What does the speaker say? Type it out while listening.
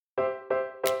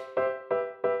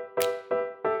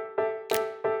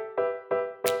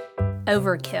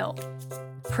overkill,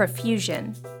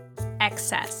 profusion,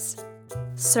 excess,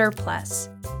 surplus,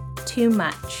 too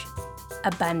much,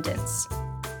 abundance.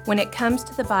 When it comes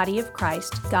to the body of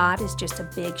Christ, God is just a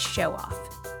big show-off,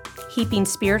 heaping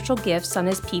spiritual gifts on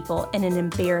his people in an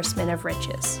embarrassment of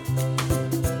riches.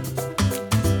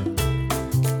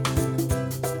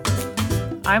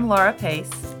 I'm Laura Pace.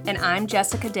 And I'm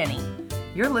Jessica Denny.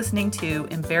 You're listening to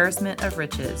Embarrassment of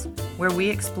Riches, where we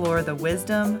explore the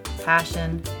wisdom,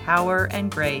 passion, power,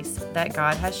 and grace that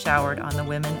God has showered on the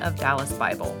women of Dallas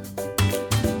Bible.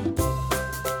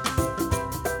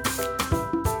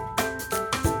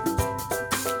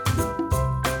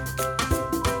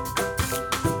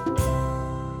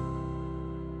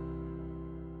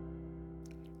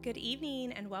 Good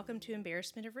evening and welcome to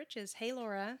Embarrassment of Riches. Hey,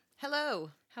 Laura.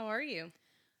 Hello. How are you?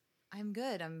 I'm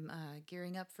good. I'm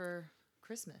gearing up for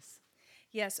Christmas.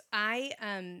 Yes,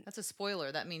 That's a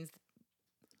spoiler. That means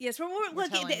yes.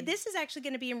 This is actually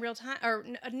going to be in real time, or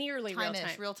nearly real time.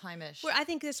 Real time-ish. Well, I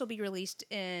think this will be released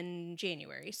in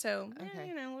January, so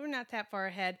Okay. we're not that far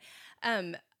ahead.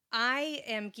 I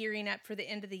am gearing up for the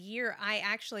end of the year. I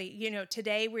actually,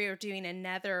 today we are doing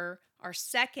our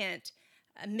second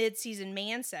mid-season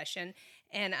man session,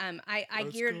 and I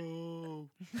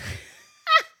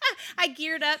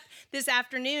geared up this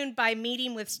afternoon by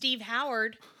meeting with Steve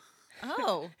Howard.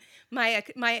 Oh, my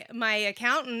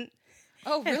accountant.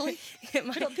 Oh, really?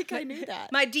 I don't think I knew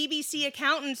that. My DBC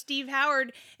accountant, Steve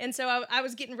Howard, and so I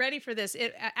was getting ready for this.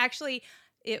 It's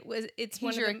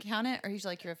he's your accountant, or he's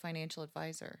like your financial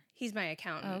advisor? He's my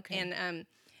accountant. Oh, okay.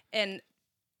 And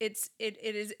it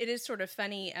is sort of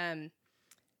funny.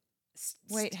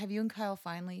 Wait, have you and Kyle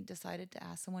finally decided to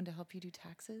ask someone to help you do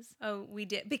taxes? Oh, we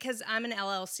did, because I'm an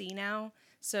LLC now.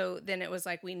 So then it was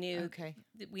like we knew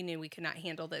we could not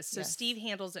handle this. So Yes. Steve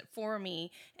handles it for me,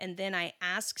 and then I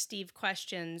ask Steve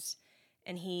questions,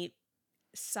 and he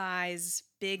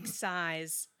big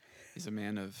sighs. He's a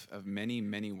man of many,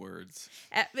 many words.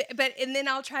 And then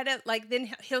I'll try to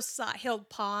then he'll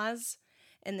pause,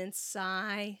 and then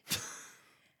sigh,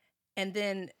 and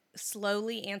then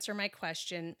slowly answer my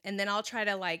question, and then I'll try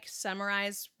to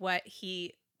summarize what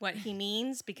he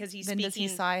means, because he's then speaking. Does he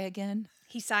sigh again?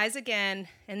 He sighs again,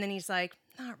 and then he's like,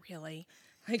 "Not really."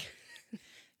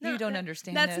 You don't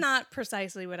understand. That's this. not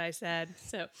precisely what I said.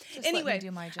 So Just anyway, let me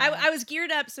do my job. I was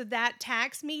geared up, so that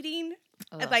tax meeting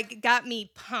got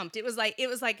me pumped. It was like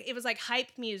hype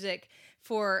music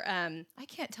for. I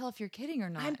can't tell if you're kidding or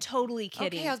not. I'm totally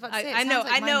kidding. Okay, I was about to say. I know.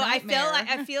 Nightmare.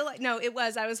 I feel like no. It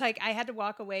was. I was like, I had to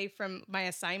walk away from my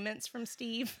assignments from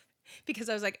Steve, because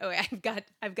I was like, oh, I've got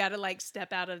to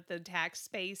step out of the tax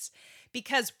space,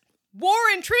 because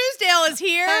Warren Truesdale is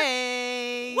here.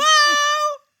 Hey.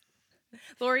 Whoa!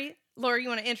 Lori, you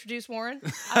want to introduce Warren?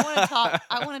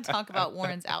 I want to talk about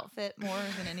Warren's outfit more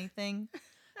than anything.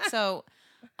 So,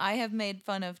 I have made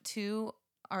fun of 2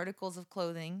 articles of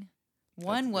clothing.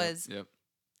 One was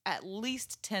at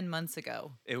least 10 months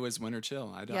ago. It was Winter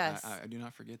Chill. I do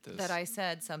not forget this. That I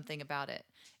said something about it.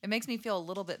 It makes me feel a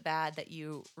little bit bad that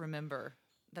you remember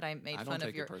that I made fun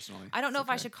of your. It personally. I don't know if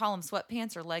I should call them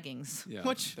sweatpants or leggings,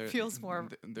 which feels more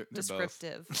they're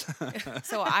descriptive. Both.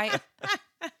 So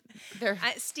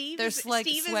Steve they're is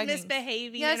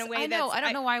misbehaving yes, in a way. I know. I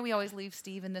don't know why we always leave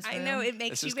Steve in this room. I know it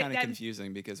makes This is kind of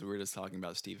confusing, because we were just talking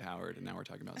about Steve Howard, and now we're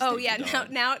talking about. Oh Steve yeah, the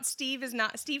dog. now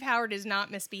Steve Howard is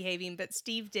not misbehaving, but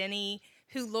Steve Denny,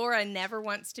 who Laura never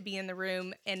wants to be in the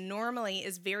room and normally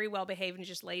is very well behaved and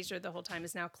just lays there the whole time,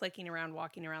 is now clicking around,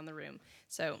 walking around the room.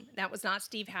 So that was not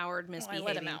Steve Howard misbehaving. I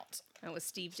let him out. That was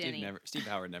Steve Denny. Steve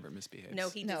Howard never misbehaves. No,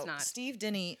 he does not. Steve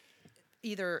Denny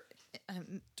either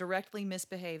directly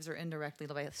misbehaves or indirectly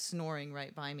by snoring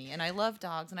right by me. And I love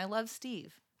dogs, and I love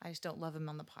Steve. I just don't love him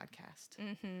on the podcast.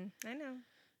 Mm-hmm. I know.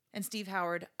 And Steve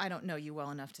Howard, I don't know you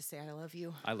well enough to say I love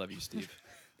you. I love you, Steve.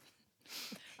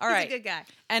 All right. He's a good guy.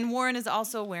 And Warren is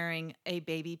also wearing a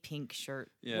baby pink shirt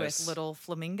Yes. with little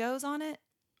flamingos on it.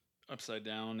 Upside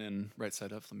down and right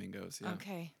side up flamingos. Yeah.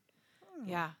 Okay.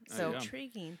 Yeah. Oh, So yeah.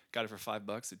 Intriguing. Got it for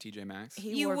 $5 at TJ Maxx.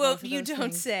 he wore both of You those don't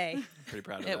things. say. Pretty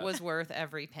proud of It that. was worth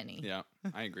every penny. Yeah,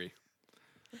 I agree.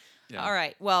 Yeah. All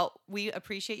right. Well, we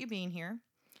appreciate you being here.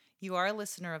 You are a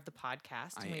listener of the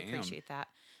podcast, and I we am. appreciate that.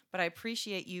 But I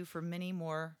appreciate you for many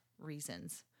more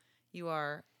reasons. You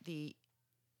are the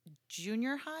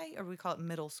junior high, or we call it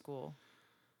middle school.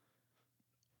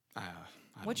 I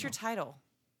What's don't your know. title?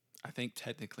 I think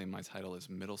technically my title is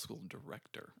middle school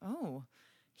director. Oh,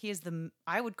 he is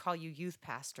I would call you youth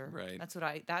pastor. Right.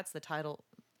 That's the title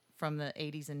from the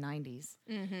 80s and 90s.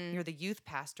 Mm-hmm. You're the youth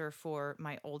pastor for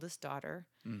my oldest daughter,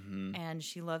 Mm-hmm. and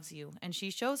she loves you. And she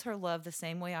shows her love the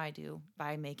same way I do,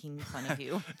 by making fun of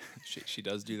you. She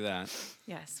does do that.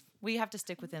 Yes, we have to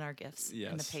stick within our gifts in the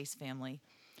Yes. Pace family.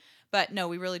 But no,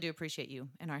 we really do appreciate you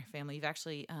and our family. You've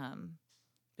actually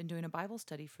been doing a Bible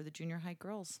study for the junior high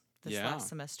girls this Yeah. last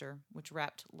semester, which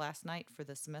wrapped last night for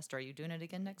this semester. Are you doing it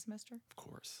again next semester? Of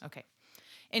course. Okay.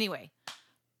 Anyway,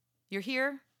 you're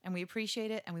here, and we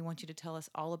appreciate it, and we want you to tell us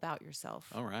all about yourself.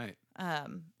 All right.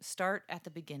 Start at the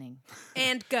beginning.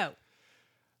 And go.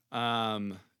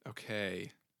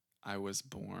 Okay. I was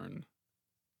born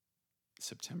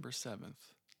September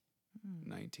 7th,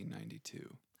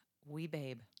 1992. Wee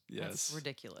babe. Yes. That's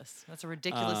ridiculous. That's a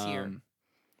ridiculous year.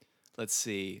 Let's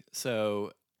see.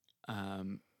 So,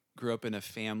 grew up in a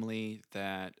family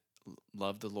that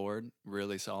loved the Lord,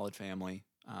 really solid family.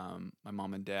 My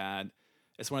mom and dad,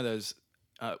 it's one of those,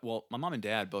 my mom and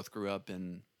dad both grew up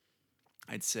in,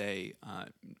 I'd say,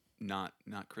 not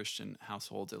Christian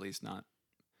households, at least not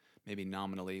maybe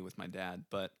nominally with my dad,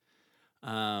 but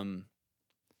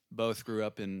both grew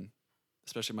up in,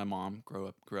 especially my mom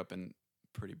grew up in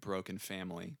pretty broken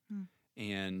family.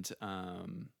 And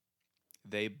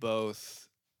they both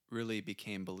really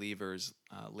became believers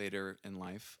later in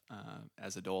life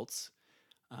as adults.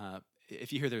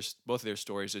 If you hear both of their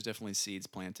stories, there's definitely seeds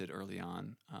planted early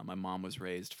on. My mom was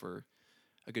raised for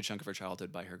a good chunk of her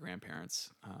childhood by her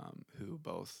grandparents, who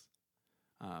both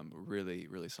really,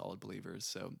 really solid believers.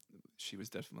 So she was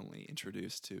definitely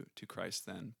introduced to Christ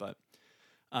then. But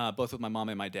both with my mom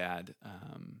and my dad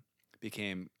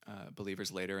became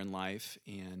believers later in life.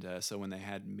 And so when they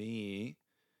had me,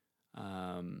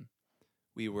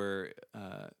 we were,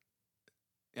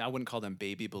 I wouldn't call them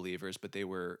baby believers, but they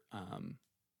were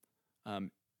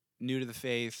new to the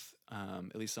faith,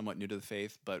 at least somewhat new to the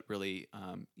faith, but really,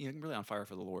 really on fire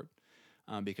for the Lord,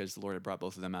 because the Lord had brought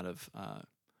both of them out of,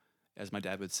 as my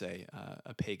dad would say,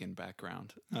 a pagan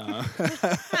background.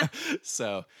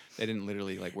 So they didn't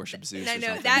literally like worship Zeus. I or know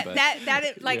something, that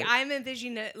but, like yeah. I'm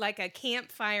envisioning like a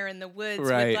campfire in the woods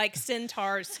Right. with like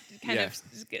centaurs kind Yeah.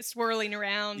 of swirling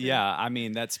around. and, Yeah, I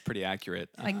mean that's pretty accurate.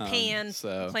 like Pan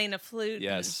so, playing a flute. and-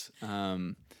 Yes,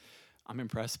 I'm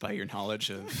impressed by your knowledge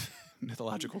of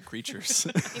mythological creatures.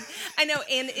 I know,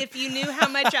 and if you knew how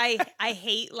much I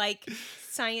hate like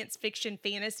science fiction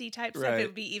fantasy type stuff, Right. it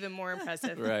would be even more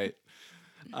impressive. Right.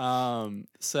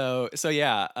 So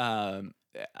yeah.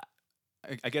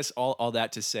 I guess all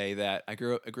that to say that I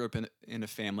grew up in a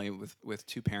family with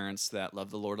two parents that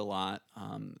loved the Lord a lot,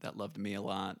 that loved me a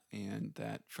lot, and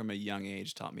that from a young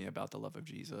age taught me about the love of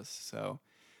Jesus. So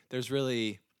there's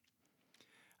really,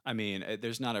 I mean,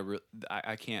 there's not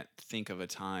I can't think of a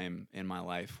time in my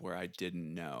life where I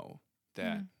didn't know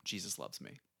that Jesus loves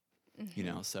me. You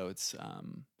know, so it's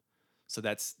so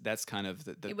that's kind of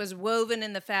the It was woven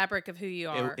in the fabric of who you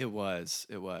are. it was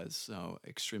so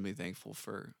extremely thankful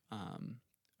for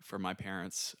my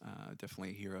parents,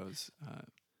 definitely heroes.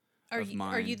 Are of you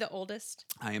mine. the oldest?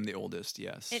 I am the oldest,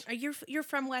 yes. And you're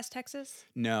from West Texas?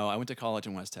 No, I went to college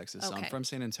in West Texas. So I'm Okay. from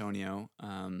San Antonio.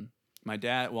 My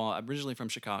dad, well, I'm originally from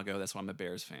Chicago. That's why I'm a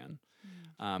Bears fan.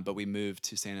 But we moved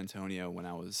to San Antonio when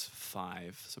I was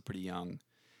 5, so pretty young.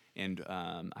 And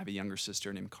I have a younger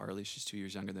sister named Carly. She's 2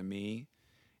 years younger than me.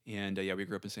 And yeah, we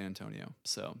grew up in San Antonio.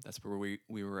 So that's where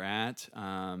we were at.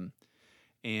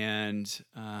 And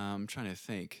I'm trying to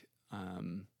think.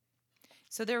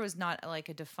 So there was not like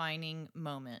a defining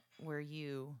moment where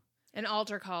you... An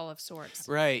altar call of sorts.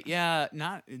 Right. Yeah.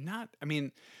 Not. I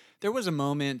mean, there was a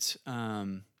moment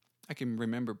I can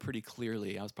remember pretty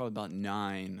clearly. I was probably about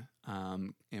 9,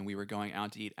 and we were going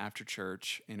out to eat after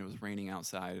church, and it was raining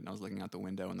outside, and I was looking out the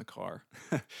window in the car,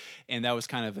 and that was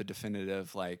kind of a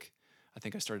definitive, like, I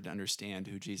think I started to understand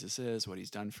who Jesus is, what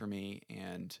He's done for me,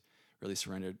 and really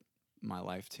surrendered my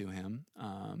life to Him.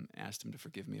 Asked Him to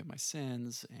forgive me of my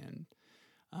sins, and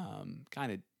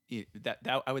kind of. That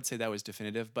I would say that was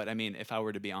definitive, but I mean, if I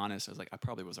were to be honest, I was like, I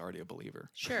probably was already a believer.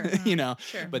 Sure. You know.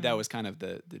 Sure. But that was kind of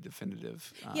the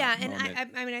definitive. Yeah, and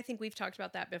moment. I mean, I think we've talked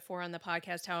about that before on the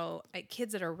podcast. How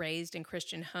kids that are raised in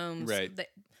Christian homes, Right. that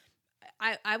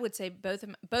I would say both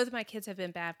of my kids have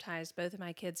been baptized. Both of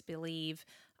my kids believe.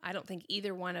 I don't think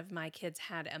either one of my kids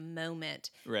had a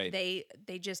moment. Right.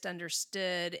 They just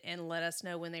understood and let us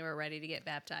know when they were ready to get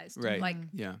baptized. Right. Like,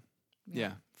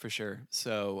 Yeah, for sure.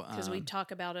 So because we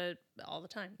talk about it all the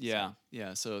time. Yeah,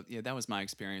 yeah. So yeah, that was my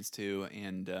experience too,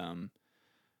 and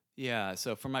yeah.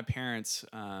 So for my parents,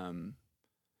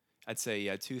 I'd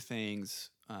say 2 things.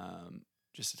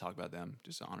 Just to talk about them,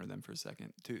 just to honor them for a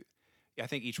second. I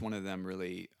think each one of them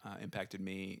really impacted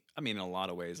me. I mean, in a lot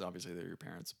of ways. Obviously, they're your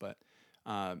parents, but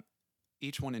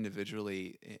each one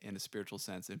individually, in a spiritual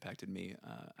sense, impacted me.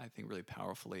 I think really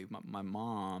powerfully. My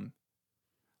mom,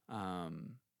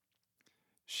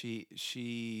 she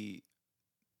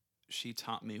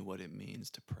taught me what it means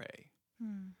to pray,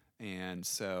 and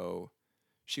so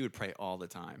she would pray all the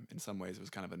time. In some ways, it was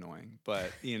kind of annoying,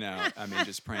 but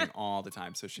just praying all the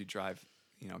time. So she'd drive,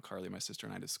 Carly, my sister,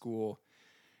 and I to school,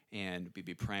 and we'd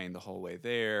be praying the whole way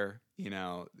there.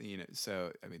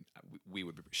 So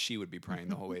she would be praying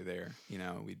the whole way there.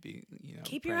 We'd be,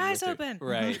 keep your eyes open,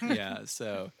 right? Yeah.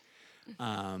 So,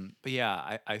 but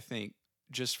yeah, I think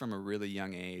just from a really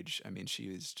young age, she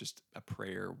was just a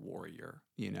prayer warrior,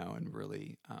 and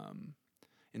really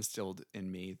instilled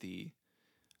in me the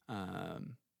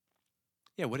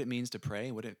what it means to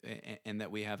pray, and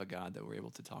that we have a God that we're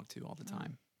able to talk to all the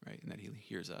time, right? And that He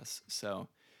hears us. So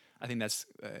I think that's,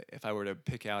 if I were to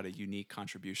pick out a unique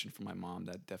contribution from my mom,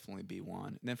 that'd definitely be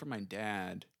one. And then for my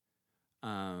dad,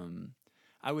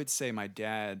 I would say my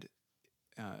dad,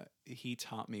 he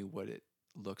taught me what it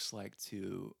looks like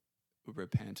to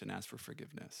repent and ask for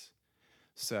forgiveness.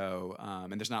 So,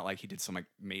 and there's not like he did some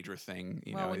major thing,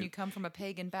 when you come from a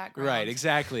pagan background. Right,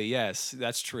 exactly. Yes,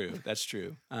 that's true. That's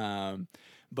true.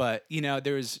 But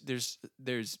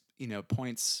there's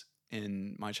points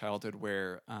in my childhood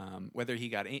where whether he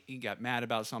got mad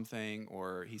about something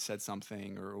or he said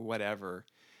something or whatever,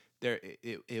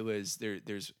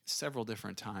 there's several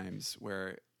different times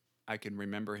where I can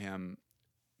remember him,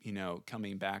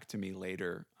 coming back to me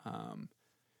later,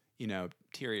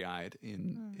 teary-eyed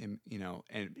and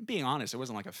being honest. It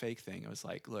wasn't like a fake thing. It was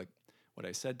like, look, what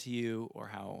I said to you or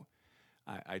how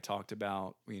I talked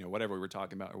about, whatever we were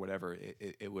talking about or whatever,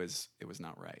 it was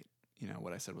not right.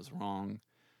 What I said was wrong.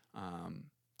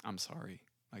 I'm sorry.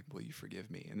 Like, will you forgive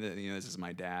me? And then, this is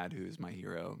my dad, who's my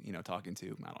hero, talking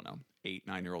to, 8,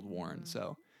 9-year-old Warren.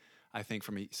 So I think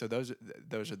for me, so those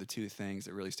are the two things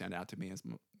that really stand out to me as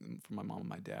from my mom and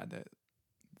my dad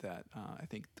that I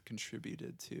think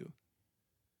contributed to,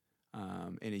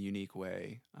 in a unique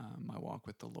way, my walk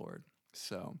with the Lord.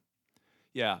 So,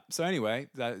 yeah. So anyway,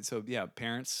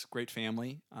 parents, great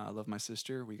family. I love my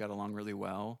sister. We got along really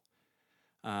well.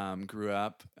 Grew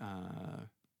up,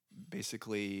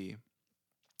 basically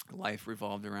life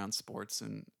revolved around sports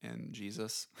and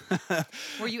Jesus.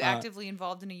 Were you actively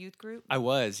involved in a youth group? I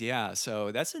was, yeah.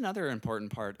 So that's another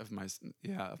important part of my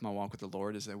walk with the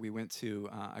Lord, is that we went to,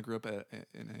 I grew up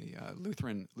in a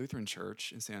Lutheran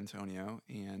church in San Antonio,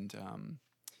 and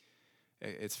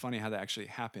it's funny how that actually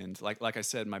happened. Like I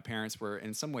said, my parents were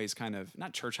in some ways kind of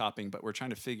not church hopping, but we're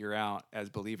trying to figure out as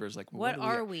believers, like, what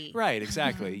are we? Right,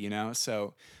 exactly.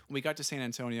 So when we got to San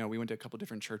Antonio, we went to a couple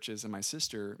different churches, and my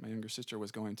younger sister,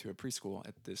 was going to a preschool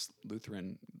at this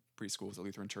Lutheran preschool. It was a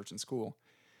Lutheran church and school.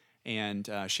 And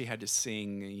she had to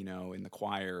sing, in the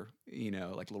choir,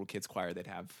 like little kids choir. They'd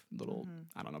have little,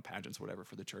 pageants or whatever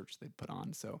for the church they'd put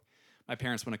on. So my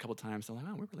parents went a couple times. They're like,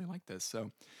 oh, we really like this.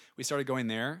 So we started going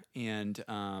there, and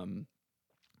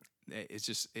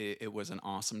it was an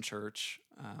awesome church,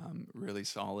 really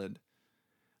solid,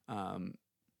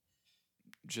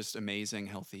 just amazing,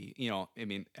 healthy.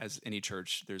 As any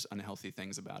church, there's unhealthy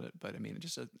things about it, but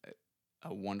just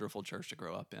a wonderful church to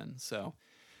grow up in. So,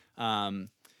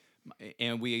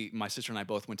 and my sister and I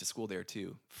both went to school there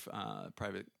too,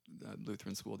 private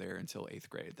Lutheran school there until 8th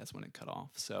grade. That's when it cut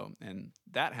off. So, and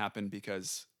that happened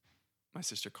because my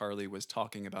sister Carly was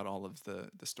talking about all of the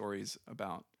stories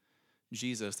about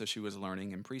Jesus that she was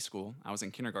learning in preschool. I was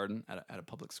in kindergarten at a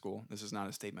public school. This is not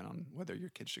a statement on whether your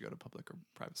kids should go to public or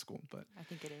private school, but I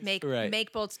think it is.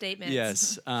 Make bold statements.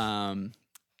 Yes.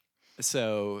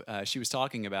 So she was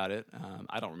talking about it.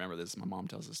 I don't remember this. My mom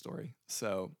tells the story.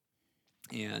 So,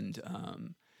 and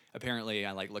apparently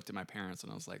I looked at my parents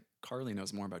and I was like, Carly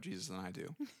knows more about Jesus than I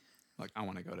do. Like, I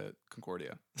want to go to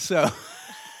Concordia. So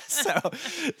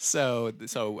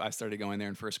I started going there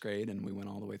in 1st grade, and we went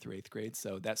all the way through 8th grade.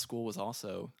 So that school was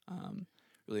also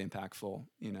really impactful,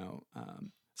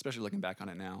 especially looking back on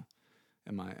it now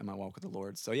in my walk with the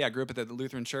Lord. So yeah, I grew up at the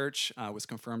Lutheran church. I was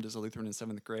confirmed as a Lutheran in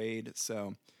 7th grade.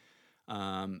 So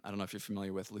I don't know if you're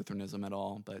familiar with Lutheranism at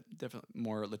all, but definitely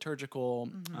more liturgical,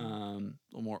 a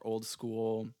little more old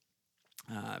school.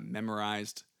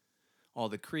 Memorized all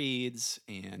the creeds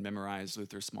and memorized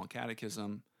Luther's Small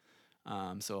Catechism.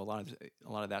 So a lot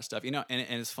of that stuff, and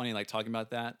it's funny, like, talking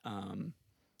about that. I'm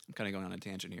kind of going on a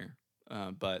tangent here,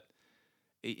 but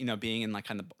being in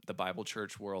kind of the Bible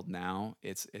church world now,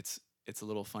 it's a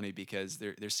little funny because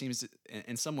there seems to,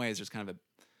 in some ways, there's kind of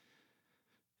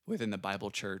within the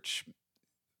Bible church,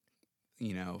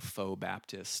 faux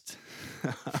Baptist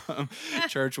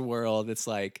church world. It's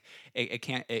like it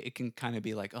can kind of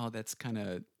be like, oh, that's kind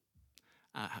of,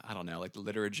 I don't know, like the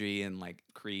liturgy and like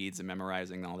creeds and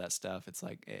memorizing and all that stuff. It's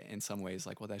like in some ways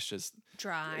like, well, that's just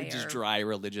dry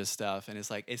religious stuff. And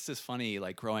it's like, it's just funny,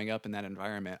 like growing up in that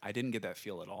environment, I didn't get that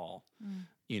feel at all.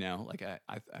 You know, like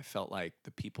I felt like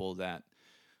the people that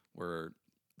were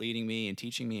leading me and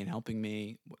teaching me and helping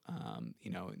me,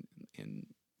 you know, in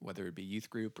whether it be youth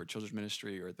group or children's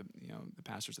ministry or the, you know, the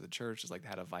pastors of the church, is like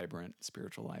had a vibrant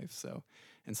spiritual life. So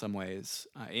in some ways,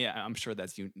 yeah, I'm sure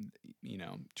that's, you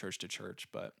know, church to church,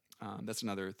 but that's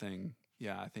another thing.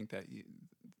 Yeah. I think that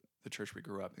the church we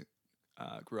grew up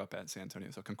at San Antonio.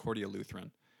 So Concordia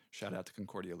Lutheran, shout out to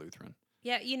Concordia Lutheran.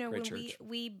 Yeah. You know, Great when church.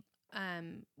 we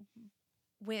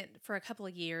went for a couple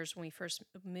of years when we first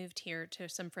moved here to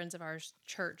some friends of ours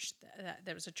church,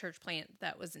 there was a church plant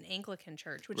that was an Anglican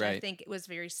church, which I think it was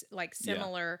very like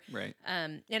similar. Yeah, right.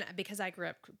 And because I grew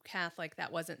up Catholic,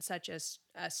 that wasn't such a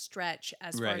stretch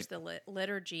as far as the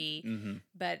liturgy,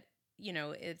 but you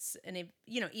know, it's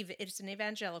it's an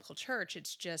evangelical church.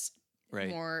 It's just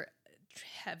more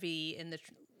heavy in the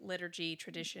liturgy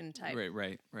tradition type.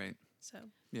 Right. So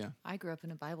yeah, I grew up in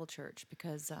a Bible church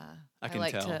because I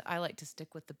like to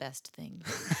stick with the best thing.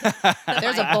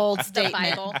 There's a bold statement.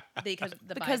 The Bible,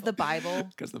 because the Bible.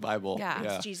 Because the Bible.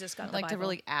 Yeah. Jesus got I the like Bible. to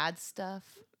really add stuff.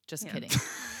 Just kidding.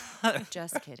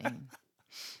 Just kidding.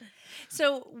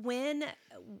 So when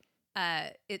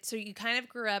so you kind of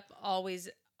grew up always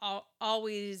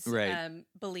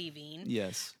believing.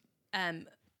 Yes.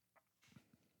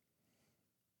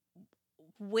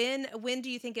 When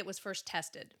do you think it was first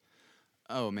tested?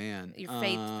 Oh man, Your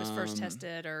faith was first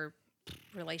tested, or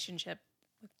relationship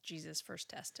with Jesus first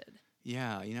tested?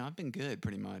 Yeah, you know, I've been good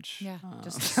pretty much. Yeah,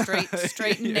 just a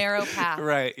straight and narrow path.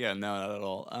 Right. Yeah. No, not at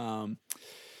all.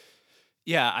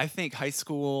 Yeah, I think high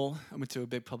school. I went to a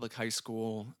big public high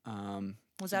school.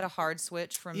 Was that a hard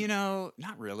switch from? You know,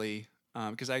 not really,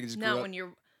 because I just grew Not up.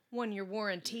 when you're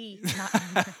warranty.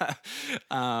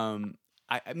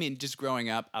 I mean, just growing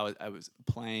up, I was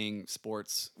playing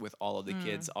sports with all of the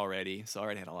kids already, so I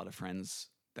already had a lot of friends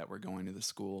that were going to the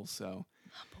school. So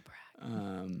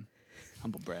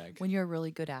humble brag. When you're a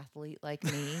really good athlete like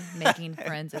me, making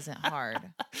friends isn't hard.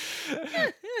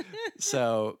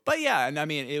 So, but yeah, and I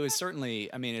mean, it was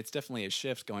certainly. I mean, it's definitely a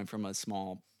shift going from a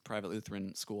small private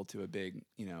Lutheran school to a big,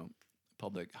 you know,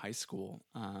 public high school.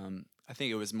 I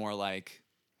think it was more like.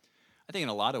 I think in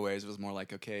a lot of ways it was more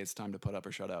like, okay, it's time to put up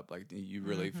or shut up. Like, you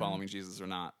really following Jesus or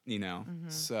not, you know?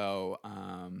 So,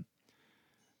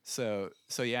 so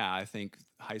yeah, I think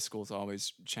high school is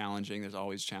always challenging. There's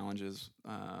always challenges,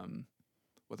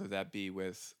 whether that be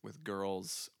with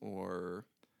girls or,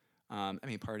 I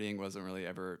mean, partying wasn't really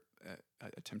ever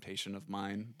a temptation of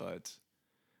mine, but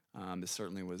this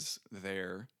certainly was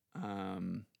there.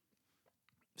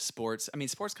 Sports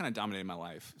kind of dominated my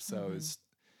life. So it's,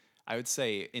 I would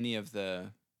say any of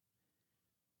the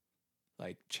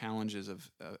like challenges of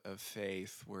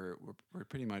faith were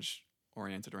pretty much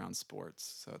oriented around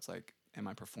sports. So it's like, am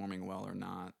I performing well or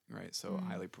not? Right. So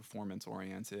highly performance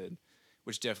oriented,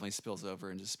 which definitely spills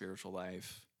over into spiritual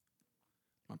life.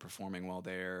 Am I performing well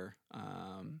there?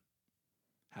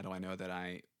 How do I know that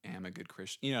I am a good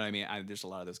Christian? You know what I mean? There's a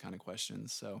lot of those kind of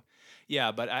questions. So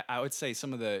yeah, but I would say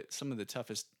some of the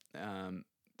toughest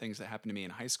things that happened to me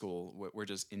in high school were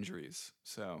just injuries.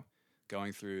 So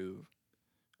going through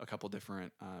a couple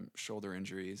different shoulder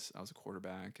injuries. I was a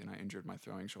quarterback, and I injured my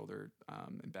throwing shoulder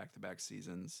in back-to-back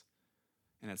seasons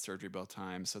and had surgery both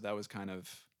times. So that was kind of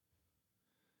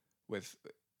with,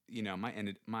 you know, my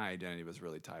identity was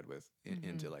really tied with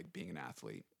into like being an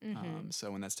athlete.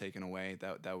 So when that's taken away,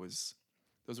 those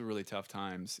were really tough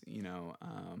times, you know.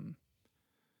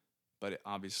 But it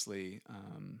obviously,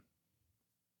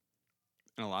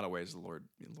 in a lot of ways, the Lord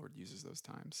uses those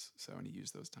times. So, and He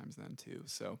used those times then too.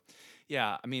 So,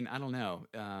 yeah, I mean, I don't know,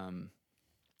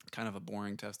 kind of a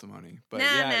boring testimony, but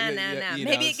nah.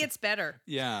 Maybe it gets better.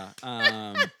 Yeah.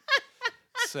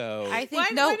 So I think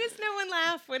why does no one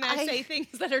laugh when I say things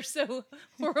that are so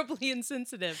horribly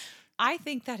insensitive? I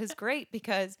think that is great,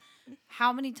 because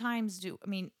how many times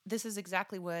this is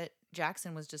exactly what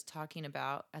Jackson was just talking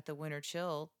about at the Winter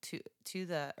Chill in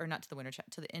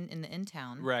the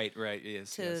in-town. Right,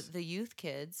 yes. The youth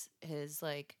kids is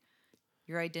like,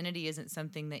 your identity isn't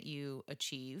something that you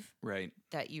achieve. Right.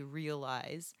 That you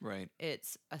realize. Right.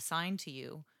 It's assigned to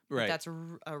you. Right. That's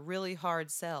a really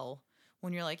hard sell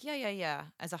when you're like, yeah,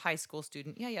 as a high school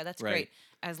student, that's great.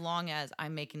 As long as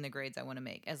I'm making the grades I want to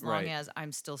make, as long as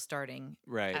I'm still starting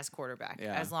as quarterback,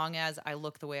 as long as I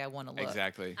look the way I want to look.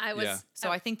 Exactly.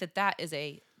 So I think that is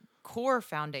a core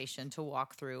foundation to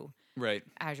walk through. Right.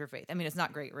 as your faith. I mean, it's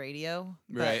not great radio,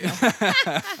 Right.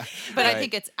 but I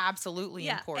think it's absolutely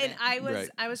important. And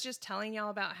I was just telling y'all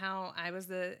about how I was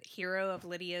the hero of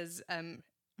Lydia's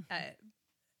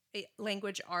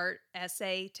language art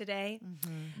essay today.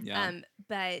 Yeah.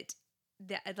 But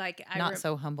not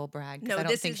so humble brag. No, I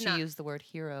don't think she not, used the word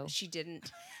hero. She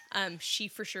didn't. She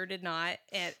for sure did not.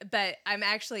 But I'm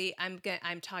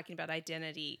talking about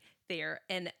identity there,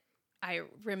 and I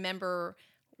remember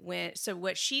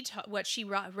what she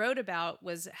wrote about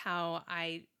was how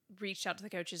I reached out to the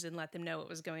coaches and let them know what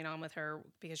was going on with her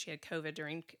because she had COVID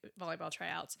during volleyball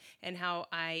tryouts, and how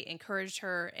I encouraged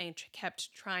her and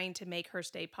kept trying to make her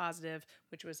stay positive,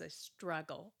 which was a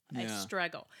struggle.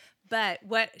 But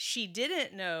what she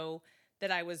didn't know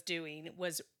that I was doing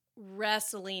was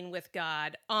wrestling with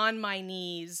God on my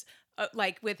knees,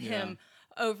 with him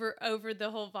over the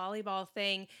whole volleyball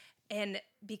thing. And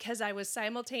because I was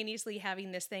simultaneously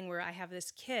having this thing where I have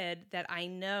this kid that I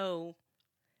know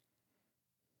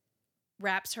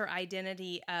wraps her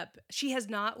identity up. She has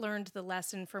not learned the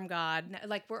lesson from God.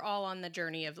 Like, we're all on the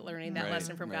journey of learning that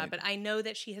lesson from God, but I know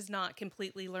that she has not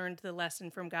completely learned the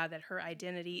lesson from God, that her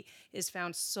identity is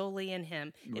found solely in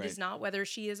him. It is not whether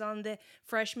she is on the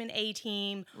freshman A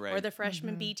team or the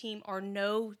freshman B team or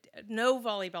no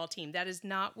volleyball team. That is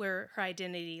not where her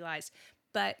identity lies.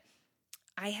 But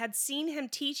I had seen him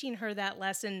teaching her that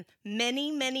lesson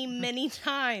many, many, many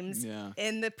times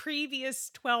in the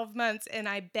previous 12 months. And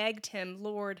I begged him,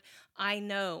 Lord, I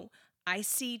know, I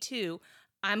see too.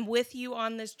 I'm with you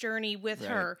on this journey with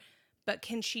her. But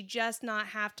can she just not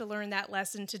have to learn that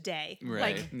lesson today?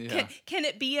 Right. Can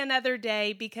it be another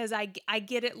day? Because I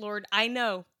get it, Lord. I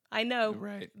know.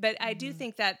 Right. But I do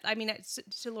think that, I mean,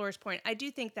 to Laura's point, I do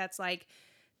think that's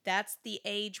the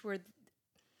age where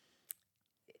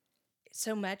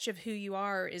so much of who you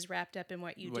are is wrapped up in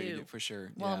what you do. For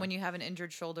sure. Well, and when you have an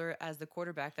injured shoulder as the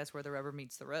quarterback, that's where the rubber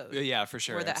meets the road. Yeah, for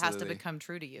sure. Where that has to become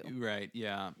true to you. Right.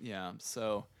 Yeah. Yeah.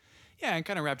 So, yeah, and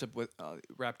kind of wrapped up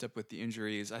with the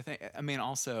injuries. I mean,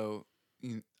 also,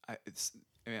 and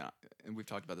we've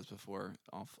talked about this before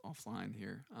offline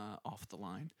here, off the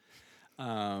line.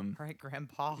 Right,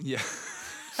 Grandpa. Yeah.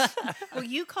 Well,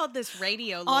 you called this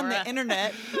radio, Laura. On the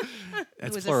internet.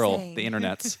 That's plural. The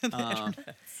internets.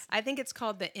 I think it's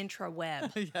called the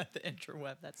intraweb. Yeah, the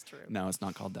intraweb. That's true. No, it's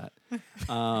not called that.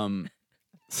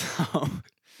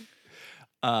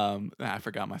 I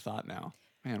forgot my thought now.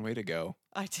 Man, way to go.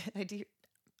 I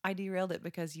derailed it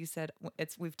because you said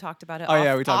we've talked about it. Oh,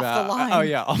 yeah, we talked about the line. Oh,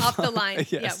 yeah, off the line.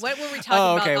 Yes. Yeah, what were we talking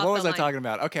about? Okay, what was I talking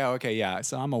about? Okay, yeah.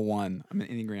 So I'm a 1. I'm an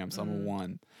Enneagram, so I'm a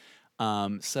 1.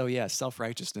 So yeah,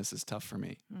 self-righteousness is tough for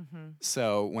me.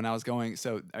 So when I was going,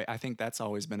 I think that's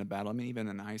always been a battle. I mean, even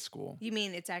in high school. You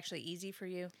mean it's actually easy for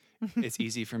you? It's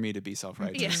easy for me to be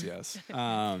self-righteous, yes.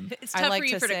 It's tough for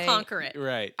you to conquer it.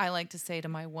 Right. I like to say to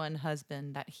my one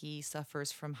husband that he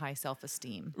suffers from high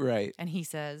self-esteem. Right. And he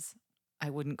says, I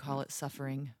wouldn't call it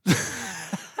suffering.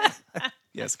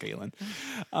 Yes, Kaylin.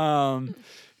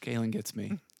 Kaylin gets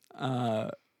me.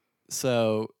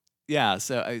 So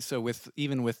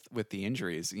with the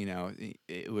injuries,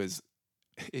 it was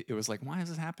like, why is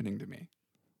this happening to me?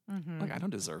 Like, I don't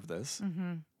deserve this.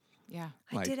 Yeah,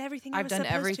 I did everything. I've done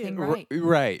everything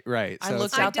right. Right. I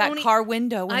looked out that car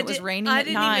window when it was raining at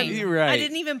 9. I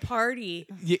didn't even party.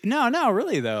 No,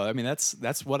 really though. I mean,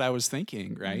 that's what I was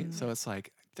thinking, right? So it's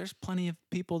like, there's plenty of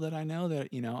people that I know that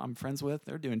I'm friends with.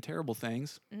 They're doing terrible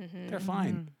things. They're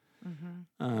fine.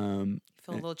 Feel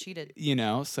a little cheated.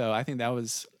 So I think that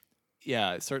was.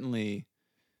 Yeah, certainly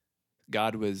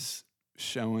God was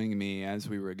showing me as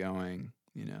we were going,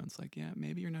 it's like, yeah,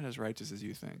 maybe you're not as righteous as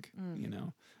you think,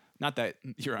 Not that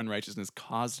your unrighteousness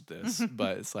caused this,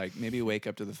 but it's like, maybe wake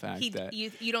up to the fact that...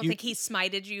 You don't think he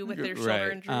smited you with your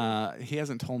shoulder injury? He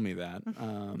hasn't told me that.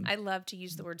 I love to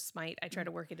use the word smite. I try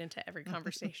to work it into every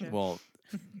conversation. Well,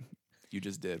 you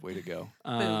just did. Way to go.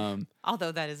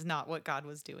 Although that is not what God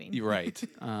was doing. You're right.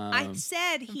 I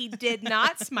said he did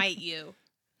not smite you.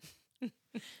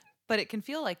 But it can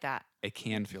feel like that. It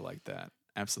can feel like that.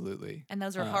 Absolutely. And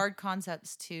those are hard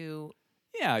concepts to...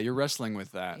 Yeah, you're wrestling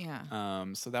with that. Yeah.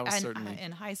 So that was certainly...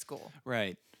 in high school.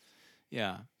 Right.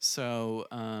 Yeah. So,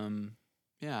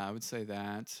 I would say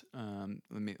that.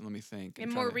 Let me think. In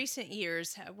more recent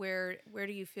years, where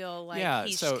do you feel like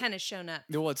he's kind of shown up?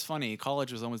 Well, it's funny.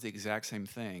 College was almost the exact same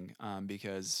thing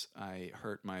because I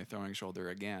hurt my throwing shoulder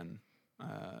again.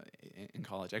 In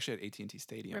college, actually at AT&T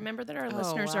Stadium. Remember that our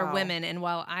listeners are women, and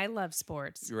while I love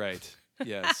sports, right?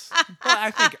 Yes. Well,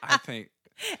 I think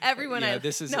everyone.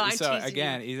 this is I'm so teasing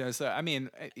again. you. So I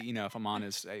mean, if I'm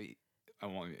honest,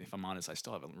 if I'm honest, I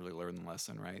still haven't really learned the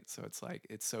lesson, right? So it's like,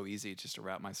 it's so easy just to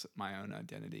wrap my own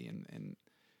identity in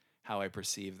how I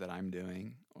perceive that I'm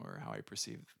doing, or how I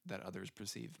perceive that others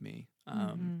perceive me.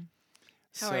 How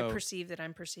I perceive that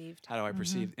I'm perceived. How do I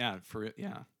perceive?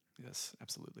 Yes,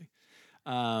 absolutely.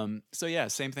 So yeah,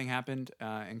 same thing happened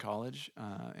in college,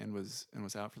 and was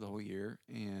out for the whole year,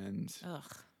 and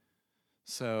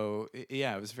so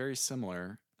it was very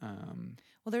similar.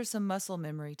 Well, there's some muscle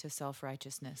memory to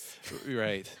self-righteousness.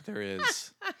 Right, there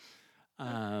is.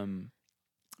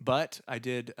 But I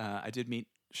did meet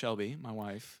Shelby, my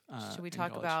wife. Should we in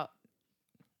talk college. about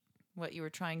what you were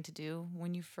trying to do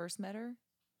when you first met her?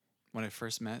 When I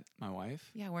first met my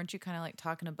wife? Yeah, weren't you kind of like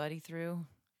talking a buddy through?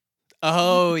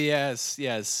 Oh,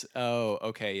 yes. Oh,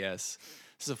 okay, yes.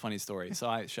 This is a funny story. So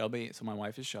my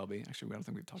wife is Shelby. Actually, I don't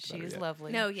think we've talked about her She is yet.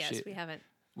 lovely. No, yes, we haven't.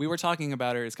 We were talking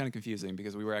about her. It's kind of confusing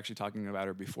because we were actually talking about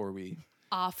her before we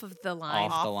Off of the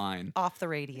line. off the line, Off the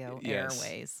radio, Yes.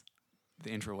 airways. the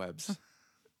interwebs,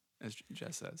 as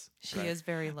Jess says. She is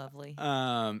very lovely.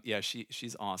 Yeah,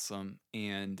 she's awesome.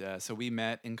 And so we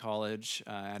met in college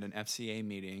at an FCA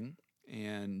meeting,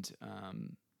 and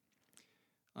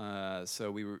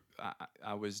so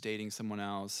I was dating someone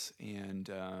else, and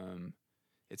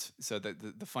it's so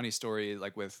the funny story,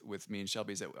 like with me and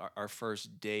Shelby, is that our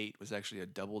first date was actually a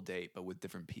double date, but with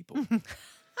different people.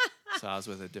 So I was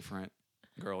with a different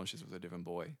girl, and she was with a different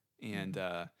boy, and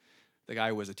the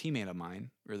guy was a teammate of mine,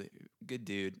 really good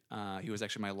dude. He was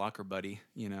actually my locker buddy.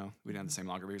 We didn't have the same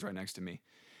locker, but he was right next to me.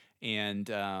 And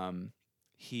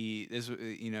he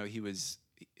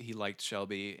liked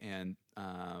Shelby, and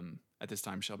at this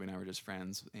time Shelby and I were just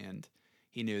friends, and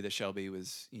he knew that Shelby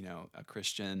was, a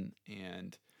Christian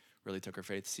and really took her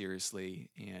faith seriously,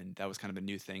 and that was kind of a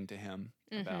new thing to him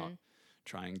about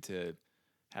trying to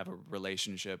have a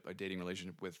dating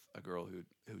relationship with a girl who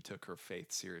took her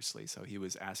faith seriously. So he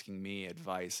was asking me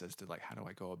advice as to like, how do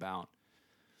I go about,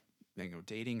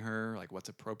 dating her? Like, what's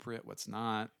appropriate, what's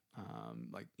not?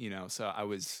 So I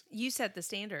was. You set the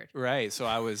standard, right? So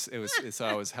I was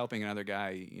helping another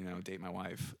guy, date my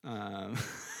wife, my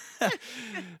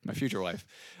future wife.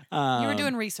 You were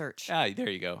doing research. There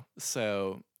you go.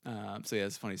 So yeah, it's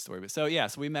a funny story. But so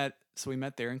we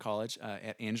met there in college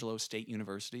at Angelo State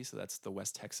University. So that's the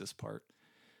West Texas part.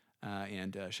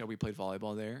 And Shelby played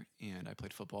volleyball there, and I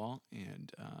played football.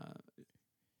 And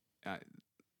no,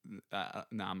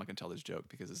 I'm not gonna tell this joke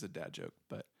because it's a dad joke.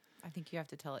 But I think you have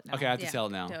to tell it now. okay, I have to tell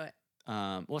it now. Do it.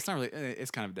 Well, it's not really.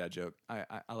 It's kind of a dad joke.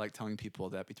 I like telling people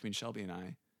that between Shelby and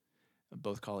I,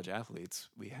 both college athletes,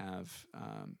 we have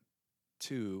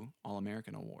 2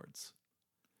 All-American awards.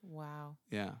 Wow.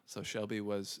 Yeah. So Shelby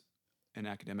was an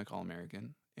academic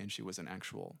All-American, and she was an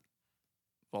actual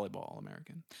volleyball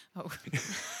All-American. Oh.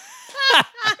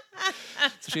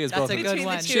 So she has That's both. a good Between the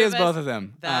one. two She has of both us. of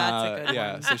them. That's a good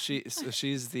yeah. one. So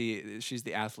she's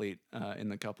the athlete in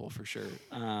the couple for sure.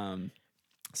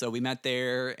 So we met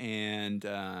there, and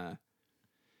I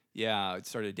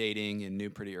started dating, and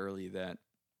knew pretty early that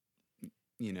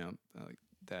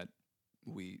that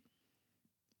we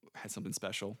had something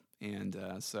special, and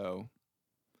so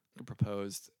I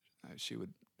proposed. She'll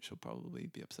probably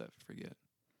be upset if I forget.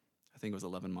 I think it was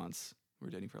 11 months. We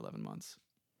were dating for 11 months.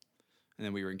 And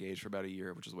then we were engaged for about a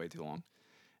year, which was way too long.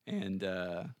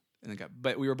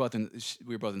 But we were both in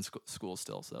school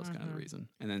still, so that was kind of the reason.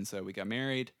 And then so we got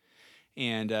married,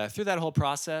 and through that whole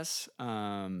process,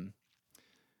 the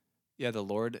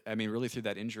Lord, really through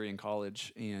that injury in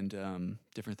college and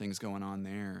different things going on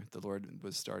there, the Lord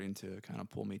was starting to kind of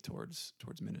pull me towards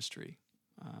ministry.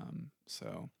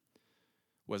 So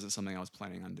wasn't something I was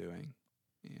planning on doing.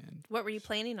 And What were you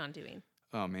planning on doing?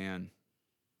 oh man.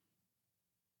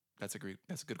 That's a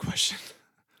good question.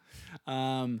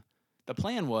 The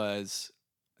plan was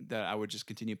that I would just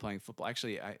continue playing football.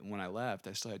 Actually, when I left,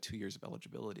 I still had 2 years of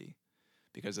eligibility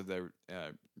because of the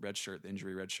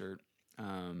injury red shirt.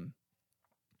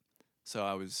 So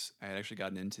I had actually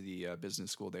gotten into the business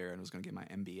school there, and was going to get my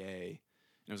MBA, and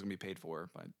it was going to be paid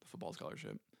for by the football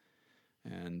scholarship.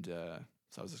 And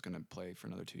so I was just going to play for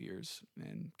another 2 years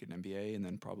and get an MBA, and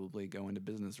then probably go into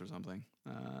business or something.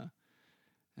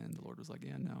 And the Lord was like,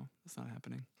 yeah, no, that's not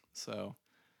happening. So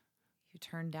You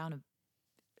turned down a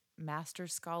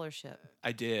master's scholarship.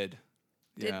 I did.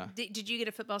 Yeah. Did you get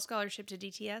a football scholarship to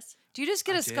DTS? Do you just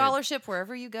get I a did. scholarship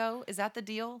wherever you go? Is that the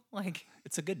deal? Like,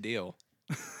 It's a good deal.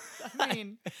 I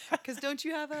mean, because don't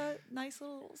you have a nice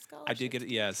little scholarship? I did get it.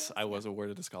 to Yes, DTS? I was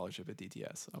awarded a scholarship at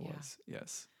DTS. I Yeah. was.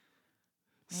 Yes.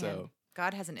 Man, So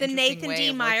God has an The interesting Nathan way D.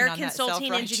 of Meyer working on that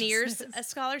Consulting Engineers self-righteousness.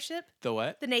 scholarship? the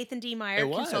what? The Nathan D. Meyer It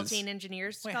was. Consulting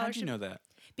Engineers Wait, scholarship? how'd you know that?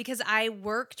 because I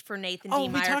worked for Nathan Oh, D.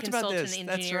 we Meyer talked about Consulting this. That's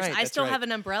Engineers. right, I that's still right. have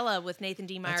an umbrella with Nathan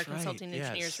D. Meyer That's right, Consulting yes.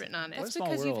 Engineers written on it. What a That's small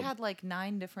because world. you've had like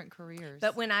 9 different careers.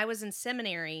 But when I was in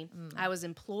seminary, I was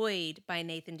employed by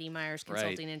Nathan D. Myers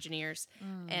Consulting Engineers,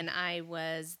 and I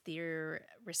was their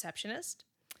receptionist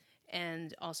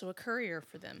and also a courier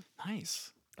for them.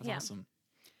 Nice. That's Yeah. awesome.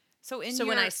 so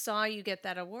When I saw you get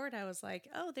that award, I was like,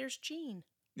 oh, there's Gene.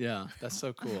 Yeah, that's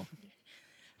so cool.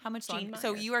 how much Gene longer?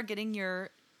 So Meyer. you are getting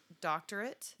your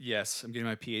doctorate. Yes, I'm getting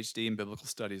my PhD in biblical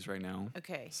studies right now.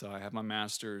 Okay. So I have my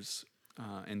master's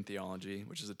in theology,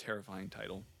 which is a terrifying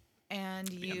title. And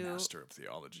Being you a master of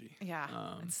theology. Yeah.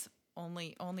 It's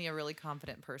only a really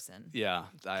confident person. Yeah,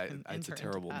 can it's a enter into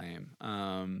terrible that.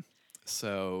 name.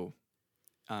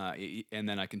 And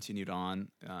then I continued on,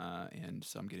 and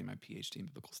so I'm getting my PhD in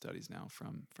biblical studies now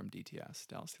from DTS,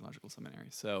 Dallas Theological Seminary.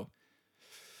 So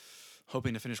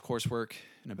hoping to finish coursework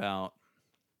in about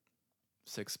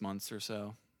 6 months or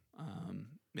so,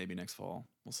 maybe next fall.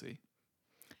 We'll see.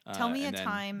 Tell me and a then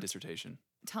time- dissertation.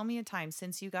 Tell me a time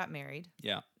since you got married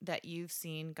Yeah. that you've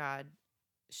seen God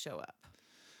show up.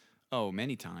 Oh,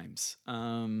 many times.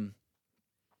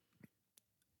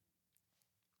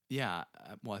 Yeah.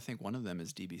 Well, I think one of them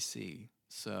is DBC.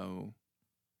 So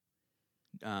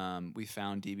we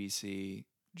found DBC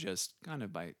just kind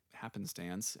of by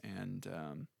happenstance. And,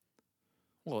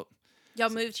 well, Y'all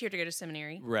moved here to go to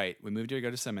seminary. right. We moved here to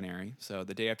go to seminary. So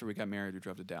the day after we got married, we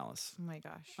drove to Dallas. Oh my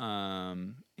gosh.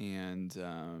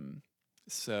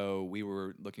 So we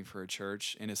were looking for a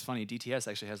church, and it's funny. DTS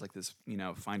actually has like this,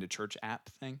 find a church app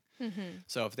thing.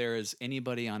 So if there is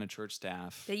anybody on a church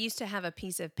staff, They used to have a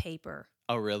piece of paper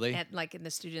oh really? at in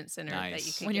the student center that you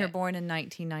Nice. could When you were get. born in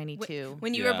 1992.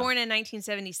 When you were Yeah. born in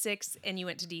 1976 and you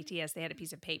went to DTS, they had a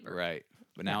piece of paper. Right,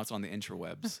 but now it's on the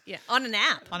interwebs. Yeah, on an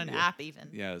app. on an app even.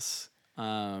 Yes.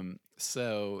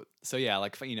 So yeah,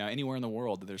 like anywhere in the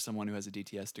world that there's someone who has a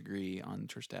DTS degree on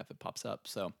church staff, it pops up.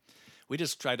 So we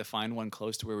just tried to find one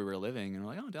close to where we were living, and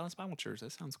we're like, oh, Dallas Bible Church,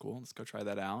 that sounds cool. Let's go try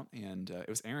that out. And it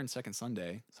was Aaron's second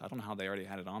Sunday, so I don't know how they already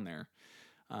had it on there.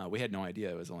 We had no idea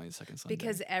it was only the second Sunday.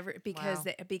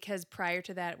 Because prior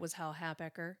to that it was Hal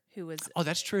Habecker, who was oh,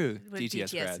 that's true. with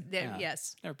DTS grad. Yeah.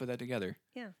 Yes, Never put that together.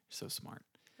 yeah, So smart.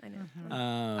 I know.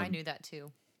 I knew that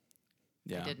too.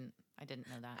 Yeah. I didn't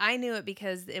know that. I knew it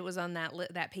because it was on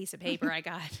that piece of paper I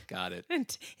got Got it. in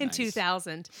Nice.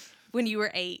 2000 when you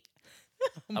were 8.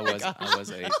 I was 8.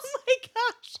 Oh my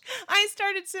gosh! I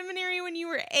started seminary when you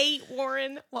were 8,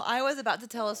 Warren. Well, I was about to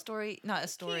tell a story, not a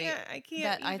story, I can't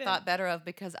that I even. thought better of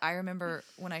because I remember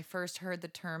when I first heard the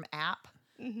term app,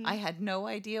 I had no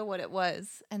idea what it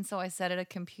was. And so I sat at a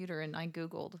computer and I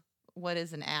Googled, what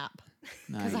is an app?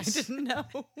 Because Nice. I didn't know.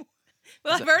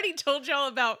 Well, I've already told y'all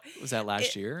about. Was that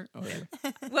last year? Or?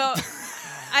 Well,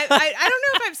 I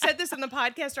don't know if I've said this on the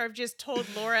podcast or I've just told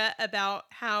Laura about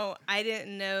how I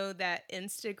didn't know that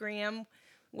Instagram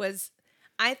was.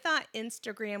 I thought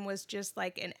Instagram was just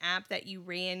like an app that you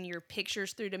ran your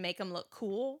pictures through to make them look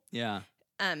cool. Yeah.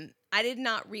 I did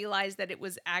not realize that it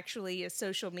was actually a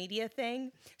social media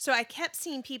thing. So I kept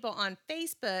seeing people on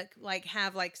Facebook like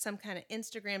have like some kind of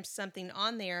Instagram something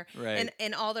on there, Right.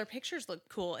 and all their pictures looked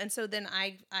cool. And so then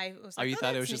I was like, Oh, you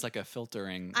thought it was that's just like a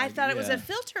filtering. I like, thought it was a yeah.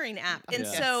 filtering app. And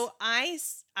Yes. so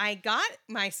I got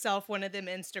myself one of them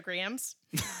Instagrams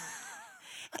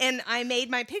and I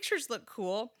made my pictures look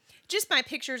cool. Just my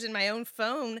pictures in my own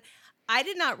phone. I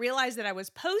did not realize that I was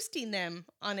posting them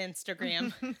on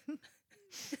Instagram.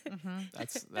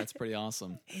 That's pretty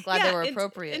awesome. I'm glad they were unt-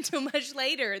 appropriate. Until much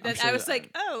later that sure I was that- like,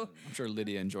 oh, I'm sure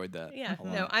Lydia enjoyed that. yeah. a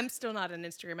lot. No, I'm still not on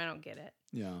Instagram. I don't get it.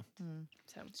 Yeah.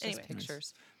 So Just anyway.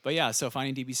 pictures. But yeah, so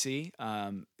finding DBC,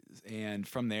 and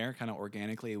from there, kind of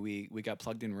organically, we got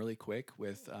plugged in really quick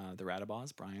with the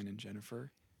Radabas, Brian and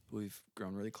Jennifer, who we've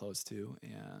grown really close to,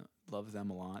 and love them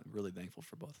a lot. Really thankful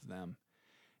for both of them.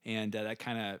 And that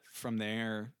kind of, from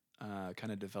there,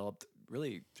 kind of developed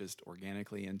really just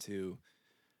organically into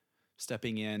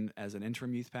stepping in as an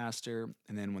interim youth pastor.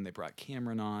 And then when they brought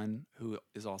Cameron on, who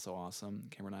is also awesome,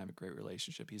 Cameron and I have a great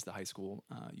relationship. He's the high school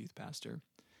youth pastor.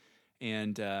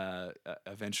 And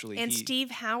eventually And Steve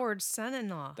Howard's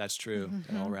son-in-law. that's true.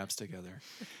 It all wraps together.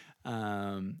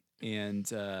 So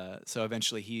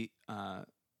eventually I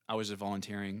was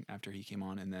volunteering after he came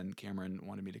on, and then Cameron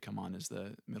wanted me to come on as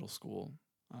the middle school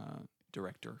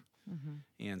director.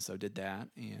 And so did that,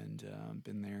 and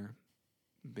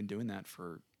been doing that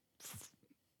for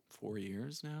 4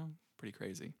 years now. Pretty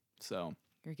crazy. So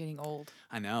You're getting old.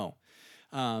 I know.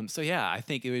 So yeah, I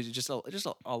think it was just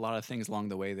a lot of things along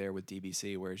the way there with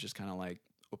DBC, where it's just kind of like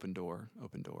open door,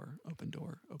 open door, open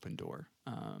door, open door.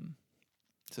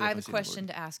 I have a question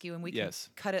to ask you, and we Yes.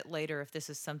 can cut it later if this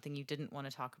is something you didn't want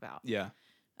to talk about. Yeah.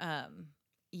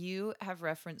 You have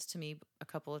referenced to me a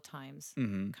couple of times,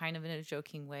 Mm-hmm. kind of in a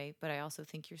joking way, but I also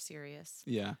think you're serious,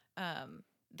 Yeah.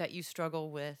 that you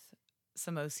struggle with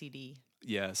some OCD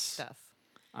Yes. stuff.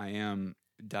 I am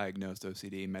diagnosed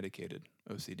OCD, medicated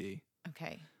OCD.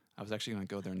 Okay. I was actually going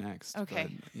to go there next. Okay.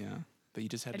 But, yeah. But you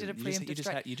just had I to. did a You just preemptive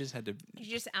strike. you just had to. He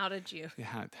just outed you.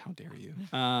 How dare you?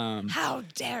 How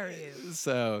dare you?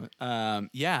 So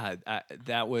yeah,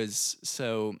 that was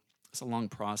so. It's a long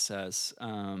process.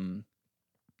 I'm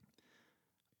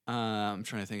trying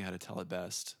to think how to tell it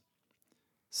best.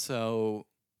 So,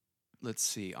 let's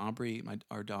see. Aubrey,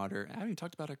 our daughter. I haven't even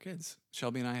talked about our kids.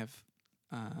 Shelby and I have.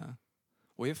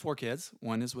 We have 4 kids.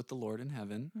 One is with the Lord in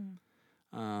heaven.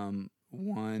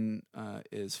 One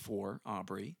is 4,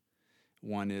 Aubrey.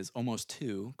 One is almost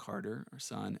 2, Carter, our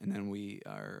son, and then we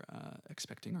are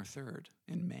expecting our 3rd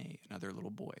in May, another little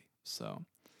boy. So,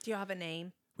 Do you have a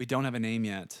name? we don't have a name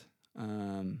yet.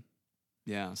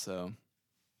 Yeah, so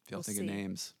if y'all We'll think see. of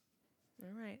names, All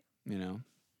right. you know,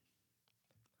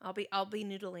 I'll be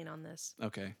noodling on this.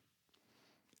 okay.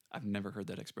 I've never heard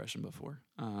that expression before.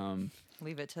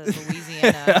 Leave it to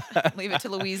Louisiana. Leave it to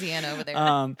Louisiana over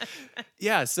there.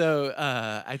 Yeah, so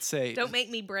I'd say. Don't make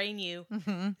me brain you.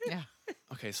 Yeah.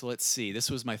 Okay, so let's see.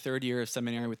 This was my 3rd year of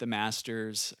seminary with the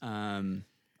master's.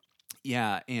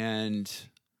 Yeah, and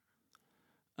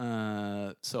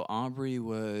so Aubrey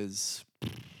was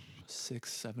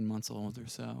 6-7 months old or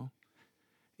so,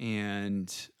 and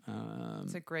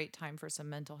It's a great time for some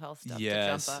mental health stuff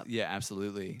yes, to jump up. yeah,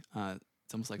 absolutely.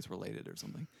 It's almost like it's related or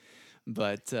something.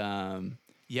 But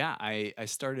yeah, I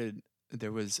started.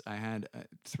 I had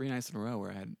 3 nights in a row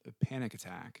where I had a panic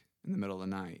attack in the middle of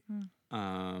the night.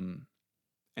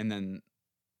 And then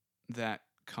that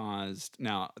caused,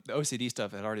 now the OCD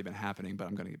stuff had already been happening, but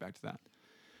I'm going to get back to that.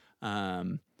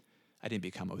 I didn't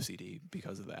become OCD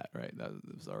because of that, right? That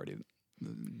was already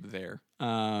there.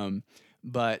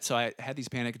 But so I had these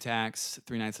panic attacks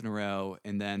 3 nights in a row,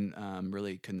 and then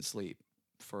really couldn't sleep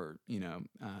for,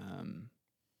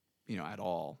 at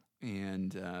all.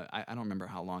 And I don't remember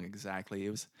how long exactly.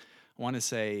 It was, I want to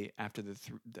say after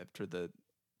the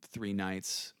 3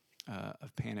 nights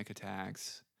of panic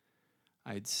attacks,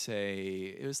 I'd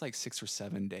say it was like 6 or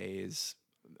 7 days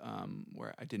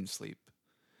where I didn't sleep.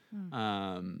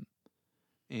 And,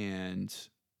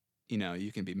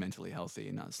 you can be mentally healthy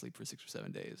and not sleep for 6 or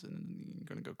 7 days, and you're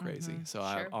going to go crazy. So Sure.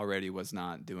 I already was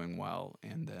not doing well,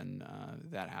 and then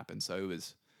that happened. So it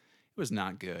was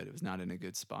not good. It was not in a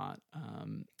good spot.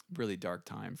 Really dark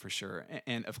time for sure.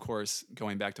 And of course,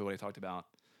 going back to what I talked about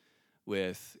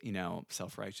with,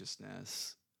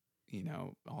 self-righteousness,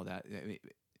 all that.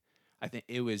 I think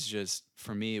it was just,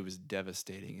 for me, it was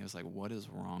devastating. It was like, what is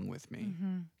wrong with me?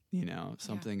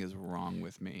 Something is wrong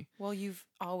with me. Well, you've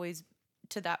always,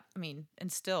 and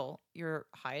still, you're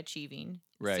high achieving,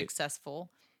 Right.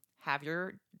 successful, have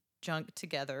your junk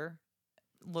together,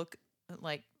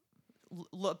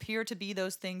 appear to be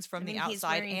those things from the he's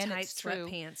outside, wearing and tight it's true.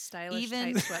 sweatpants, stylish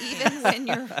Even tight sweatpants. even when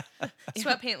you're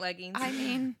Sweatpant leggings.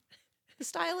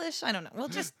 Stylish. I don't know. We'll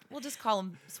just call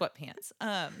them sweatpants.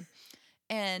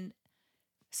 And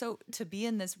so to be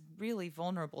in this really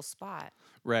vulnerable spot,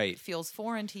 Right. feels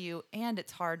foreign to you, and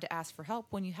it's hard to ask for help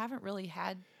when you haven't really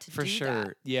had to For do sure.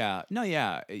 that. Yeah. No,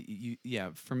 yeah.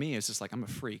 For me, it's just like, I'm a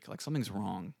freak. Like, something's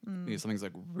wrong. Something's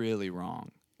like really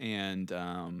wrong. And,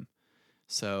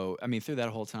 so, through that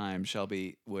whole time,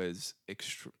 Shelby was,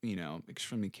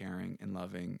 extremely caring and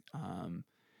loving.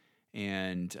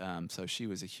 So she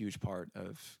was a huge part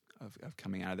of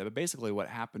coming out of that. But basically what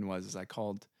happened was I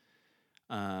talked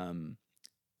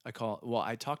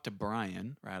to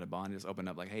Brian Radabon and just opened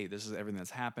up like, hey, this is everything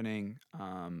that's happening.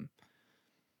 I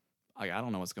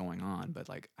don't know what's going on, but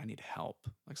like, I need help.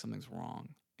 Like, something's wrong.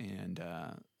 And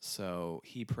so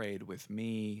he prayed with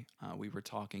me. We were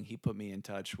talking. He put me in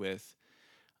touch with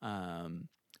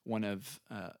one of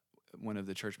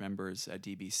the church members at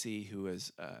DBC who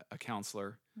is a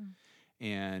counselor.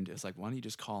 And it's like, why don't you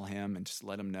just call him and just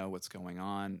let him know what's going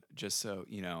on, just so,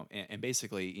 and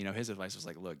basically, his advice was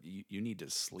like, look, you need to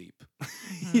sleep,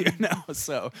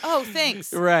 so. Oh,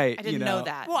 thanks. Right. I didn't know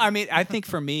that. Well, I think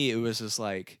for me, it was just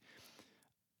like,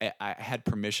 I had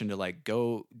permission to like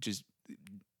go just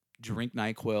drink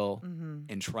NyQuil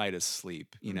and try to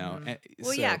sleep, And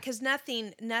Well, yeah, because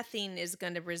nothing is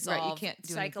going to resolve can't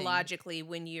do psychologically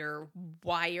when you're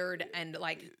wired and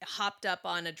like hopped up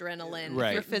on adrenaline.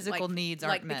 Right. Your physical needs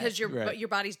aren't met. because your Right. your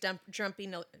body's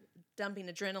dumping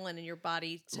adrenaline in your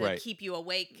body to Right. keep you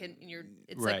awake, and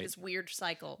it's Right. like this weird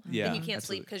cycle. Yeah, and you can't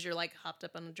absolutely. sleep because you're like hopped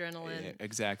up on adrenaline. Yeah,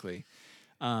 exactly.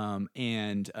 And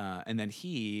then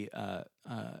he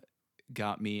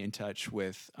got me in touch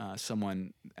with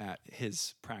someone at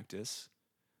his practice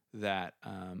that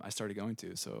I started going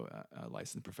to. So a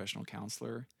licensed professional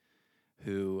counselor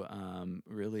who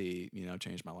really,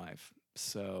 changed my life.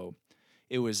 So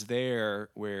it was there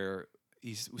where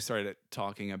we started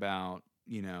talking about,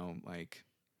 he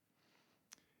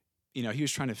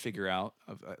was trying to figure out,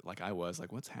 like I was,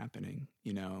 like, what's happening,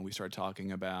 and we started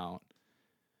talking about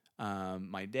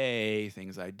my day,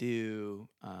 things I do,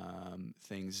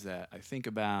 things that I think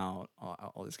about,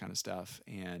 all this kind of stuff.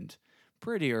 And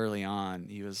pretty early on,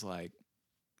 he was like,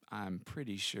 I'm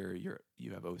pretty sure you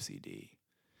have OCD.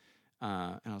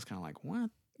 And I was kind of like, what?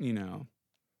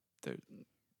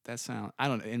 That sound, I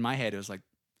don't know. In my head, it was like,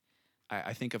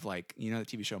 I think of, like, the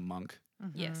TV show Monk.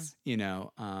 Mm-hmm. Yes.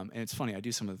 And it's funny. I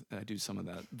do some of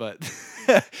that, but,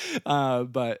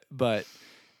 but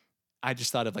I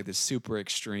just thought of, like, this super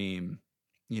extreme,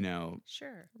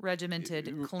 Sure,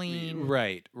 regimented, clean,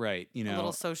 right. a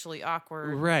little socially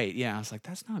awkward, right. Yeah. I was like,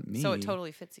 that's not me. So it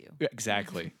totally fits you. Yeah,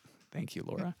 exactly. Thank you,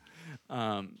 Laura.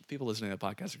 People listening to the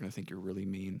podcast are going to think you're really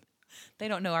mean. They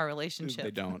don't know our relationship.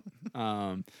 They don't.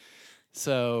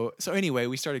 So anyway,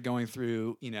 we started going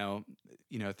through,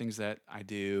 things that I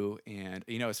do. And,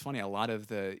 it's funny, a lot of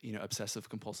the, obsessive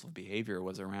compulsive behavior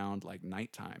was around, like,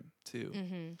 nighttime too.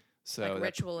 Mm-hmm. So like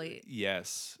ritually.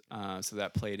 Yes. So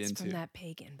that played into from that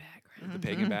pagan background. the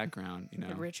pagan background,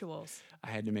 The rituals. I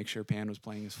had to make sure Pan was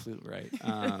playing his flute right.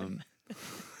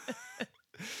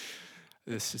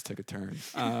 This just took a turn.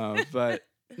 But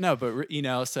no, but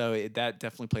so that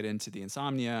definitely played into the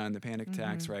insomnia and the panic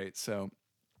attacks, right? So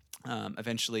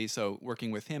eventually, working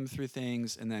with him through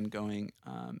things, and then going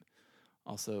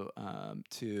also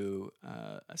to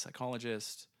a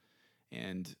psychologist,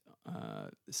 and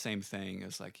the same thing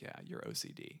is like, yeah, you're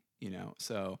OCD,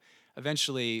 So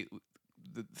eventually,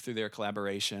 through their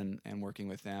collaboration and working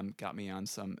with them, got me on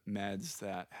some meds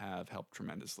that have helped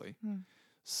tremendously.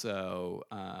 So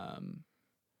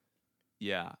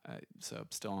so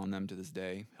still on them to this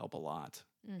day, help a lot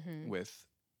with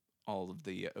all of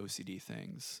the OCD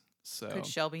things. So could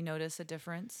Shelby notice a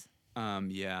difference?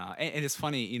 Yeah, and it's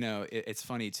funny, it's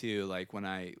funny too. Like when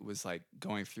I was like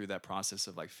going through that process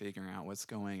of like figuring out what's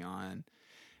going on,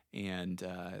 and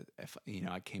if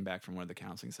I came back from one of the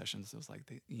counseling sessions, it was like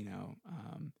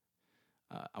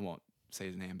I won't say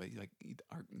his name, but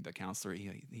the counselor,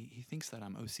 he thinks that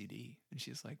I'm OCD, and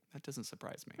she's like, that doesn't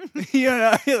surprise me.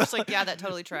 It's like, yeah, that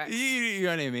totally tracks. You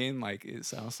know what I mean? Like,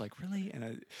 so I was like, really?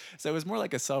 And so it was more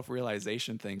like a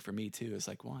self-realization thing for me too. It's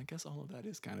like, well, I guess all of that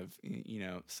is kind of,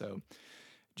 so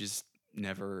just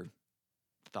never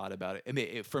thought about it. I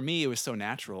mean, for me, it was so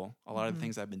natural. A lot of the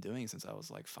things I've been doing since I was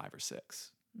like 5 or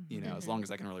 6, as long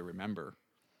as I can really remember.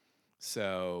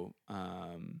 So,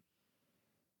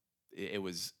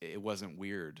 it wasn't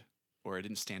weird, or it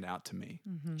didn't stand out to me.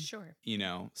 Sure.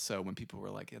 So when people were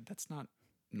like, yeah, that's not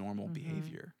normal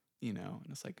behavior, and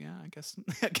it's like, yeah, I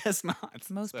guess not.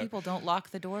 Most people don't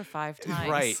lock the door 5 times.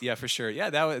 Right. Yeah, for sure.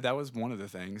 Yeah. That was one of the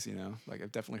things, like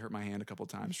I've definitely hurt my hand a couple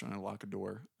times trying to lock a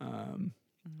door,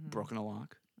 broken a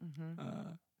lock,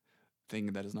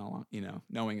 thinking that is not locked,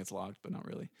 knowing it's locked, but not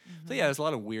really. So yeah, there's a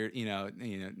lot of weird,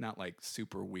 not like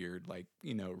super weird, like,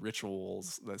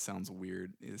 rituals. That sounds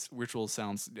weird. It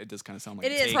does kind of sound like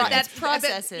it is. pagan. That's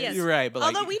processes. Yes. You're right. But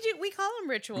although we call them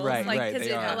rituals, right, because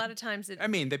they are. a lot of times I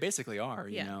mean, they basically are,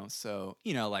 Yeah. So,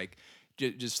 like,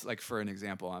 just like for an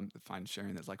example, I'm fine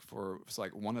sharing this. Like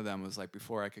one of them was like,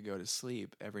 before I could go to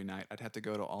sleep every night, I'd have to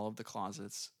go to all of the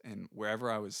closets and wherever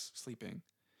I was sleeping,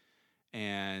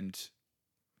 and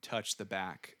touch the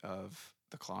back of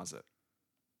the closet.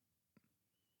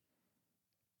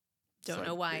 Don't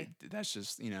know why. That's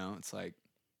just, it's like,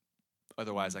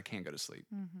 otherwise I can't go to sleep.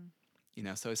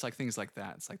 So it's like things like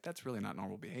that. It's like, that's really not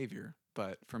normal behavior.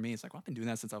 But for me, it's like, well, I've been doing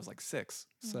that since I was like 6.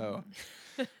 So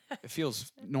it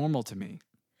feels normal to me.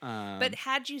 But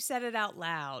had you said it out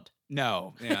loud?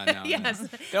 No. Yeah, no. Yes.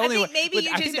 No. I think maybe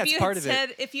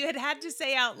if you had to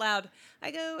say out loud,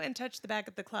 I go and touch the back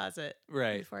of the closet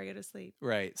before I go to sleep.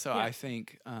 Right. So I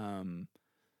think, and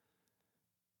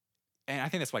I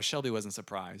think that's why Shelby wasn't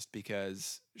surprised,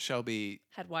 because Shelby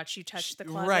had watched you touch the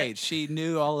closet. Right. She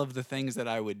knew all of the things that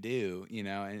I would do,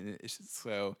 and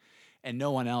so, and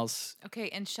no one else. Okay.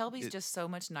 And Shelby's just so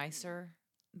much nicer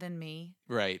than me.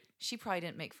 Right. She probably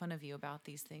didn't make fun of you about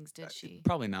these things, did she?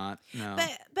 Probably not. No.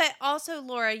 But also,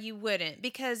 Laura, you wouldn't,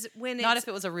 because when it's not if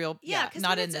it was a real because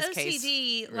not when in it's this OCD,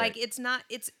 case. like it's not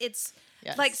it's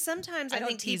Yes. Like sometimes I don't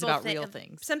think tease people about real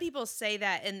things. Some people say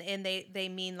that and they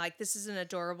mean like this is an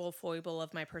adorable foible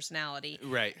of my personality.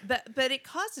 Right. But it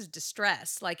causes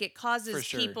distress. Like it causes For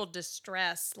sure. people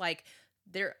distress. Like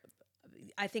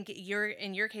I think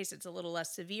in your case it's a little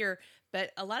less severe,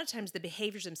 but a lot of times the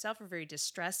behaviors themselves are very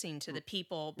distressing to the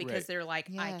people because Right. they're like,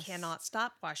 I Yes. cannot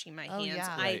stop washing my Oh, hands.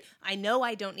 yeah. Right. I know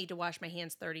I don't need to wash my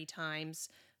hands 30 times.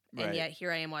 And Right. yet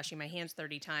here I am washing my hands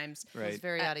 30 times. It's Right.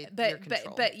 very out of your But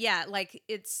control. but yeah, like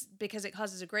it's because it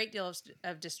causes a great deal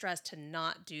of distress to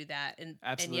not do that, and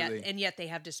Absolutely. and yet they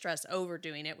have distress over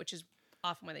doing it, which is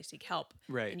often when they seek help.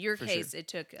 Right, In your for case, sure. it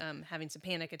took having some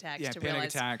panic attacks Yeah, to panic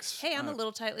realize, attacks. hey, I'm a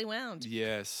little tightly wound.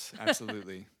 Yes,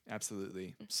 absolutely,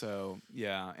 absolutely. So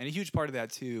yeah, and a huge part of that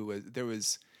too was there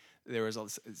was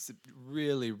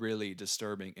really really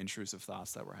disturbing intrusive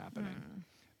thoughts that were happening.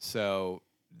 So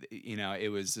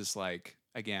it was just like,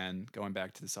 again, going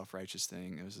back to the self-righteous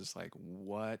thing, it was just like,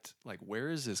 what, like, where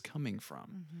is this coming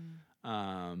from?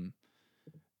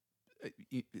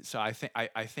 So I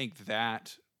think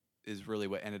that is really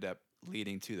what ended up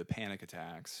leading to the panic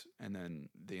attacks and then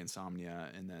the insomnia,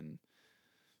 and then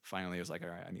finally it was like, all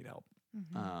right, I need help.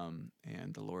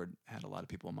 And the Lord had a lot of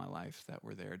people in my life that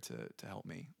were there to help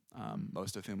me,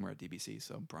 most of whom were at DBC.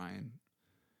 So Brian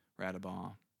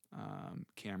Radabaugh,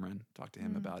 Cameron, talked to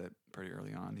him about it pretty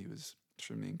early on. He was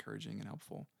extremely encouraging and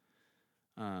helpful.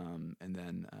 And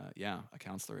then, a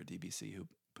counselor at DBC who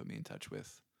put me in touch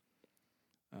with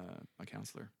a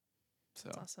counselor. So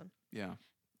That's awesome. yeah,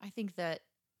 I think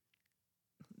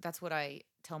that's what I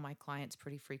tell my clients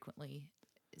pretty frequently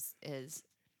is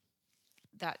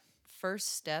that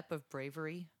first step of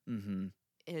bravery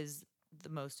is the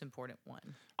most important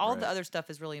one. All the Right. other stuff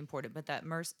is really important, but that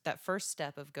first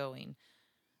step of going,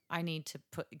 I need to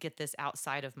get this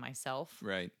outside of myself,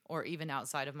 right. or even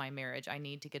outside of my marriage. I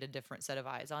need to get a different set of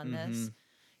eyes on this.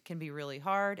 Can be really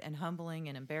hard and humbling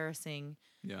and embarrassing.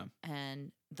 Yeah.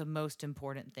 And the most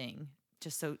important thing,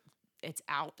 just so it's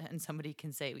out and somebody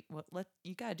can say, well,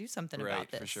 you got to do something Right, about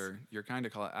this. for sure. You're kind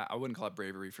of I wouldn't call it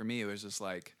bravery. For me, it was just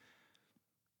like,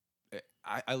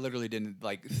 I literally didn't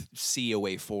like see a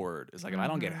way forward. It's like, if I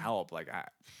don't get help, like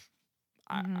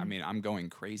I mean, I'm going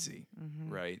crazy.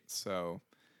 Right. So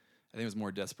I think it was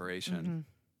more desperation.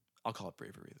 I'll call it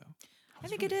bravery though. I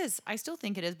think it is. I still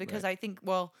think it is because Right. I think,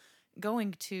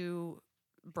 going to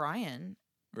Brian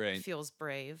Right. feels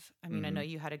brave. I mean, I know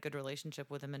you had a good relationship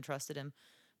with him and trusted him,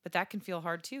 but that can feel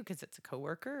hard too because it's a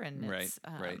coworker and Right, it's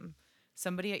right.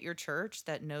 somebody at your church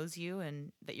that knows you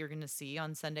and that you're going to see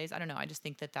on Sundays. I don't know. I just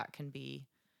think that can be.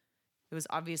 It was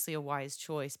obviously a wise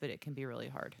choice, but it can be really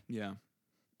hard Yeah.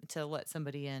 to let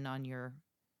somebody in on your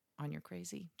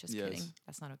crazy. Just Yes. kidding.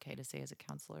 That's not okay to say as a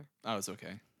counselor. Oh, it's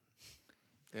okay.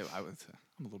 Yeah, I'm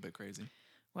a little bit crazy.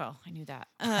 Well, I knew that.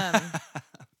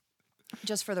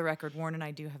 Just for the record, Warren and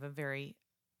I do have a very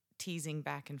teasing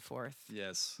back and forth.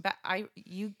 Yes.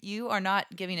 You are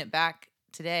not giving it back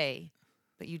today,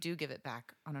 but you do give it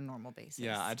back on a normal basis.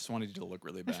 Yeah, I just wanted you to look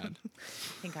really bad. I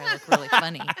think I look really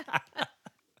funny.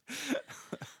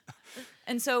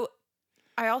 And so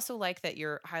I also like that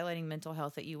you're highlighting mental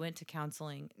health, that you went to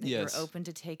counseling, that Yes. you're open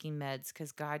to taking meds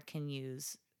because God can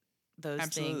use those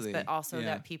Absolutely. things, but also Yeah.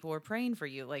 that people were praying for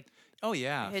you. Like Oh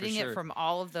yeah, hitting for sure. it from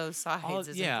all of those sides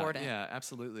is important. Yeah,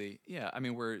 absolutely. Yeah, I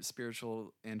mean, we're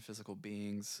spiritual and physical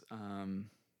beings.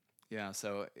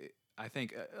 So I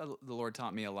think the Lord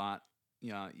taught me a lot.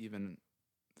 Even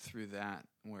through that,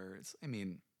 where it's. I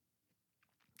mean,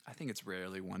 I think it's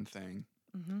rarely one thing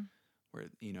where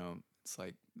it's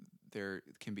like there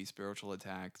can be spiritual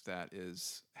attack that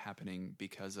is happening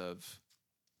because of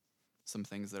some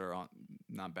things that are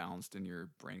not balanced in your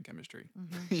brain chemistry.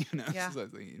 Yeah. So,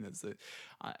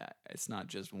 it's not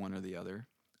just one or the other.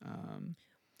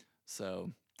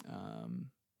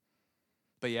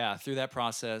 But yeah, through that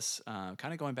process, kind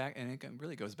of going back, and it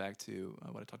really goes back to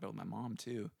what I talked about with my mom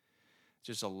too.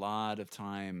 Just a lot of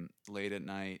time late at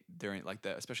night during like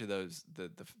that, especially those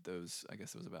I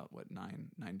guess it was about 9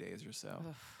 days or so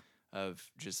of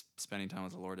just spending time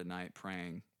with the Lord at night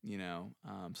praying. So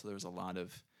there was a lot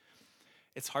of.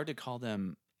 It's hard to call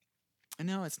them.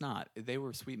 No, it's not. They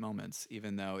were sweet moments,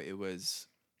 even though it was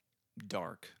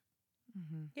dark.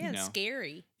 Yeah, it's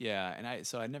scary. Yeah, and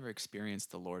I'd never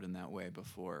experienced the Lord in that way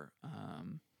before.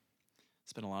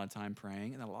 Spent a lot of time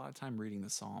praying and a lot of time reading the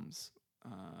Psalms.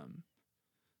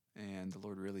 And the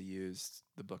Lord really used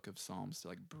the book of Psalms to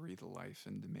like breathe life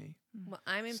into me. Well,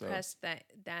 I'm So- impressed that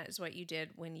is what you did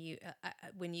when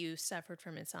you suffered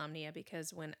from insomnia,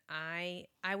 because when I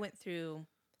went through,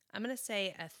 I'm going to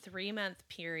say a 3-month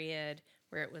period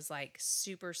where it was like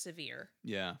super severe,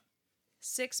 Yeah,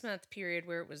 6-month period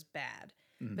where it was bad.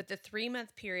 But the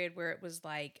 3-month period where it was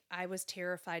like I was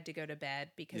terrified to go to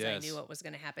bed because I knew what was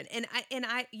going to happen. And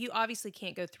you obviously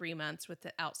can't go 3 months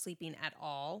without sleeping at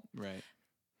all. Right.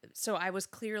 So I was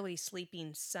clearly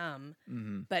sleeping some,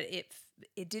 but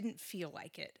it didn't feel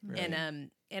like it. Right.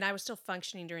 And I was still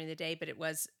functioning during the day, but it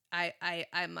was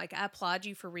I'm like, I applaud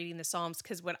you for reading the Psalms,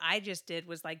 because what I just did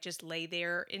was like just lay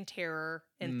there in terror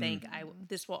and think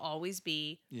this will always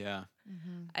be. Yeah.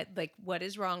 Like, what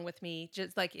is wrong with me?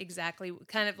 Just like exactly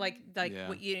kind of like Yeah.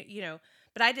 what you know,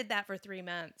 but I did that for 3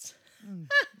 months.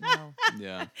 No.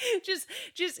 Yeah. just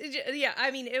yeah. I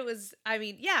mean,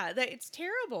 it's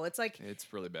terrible. It's like,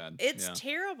 It's really bad. it's Yeah.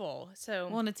 terrible. So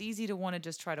Well, and it's easy to want to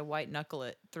just try to white knuckle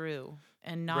it through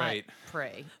and not Right.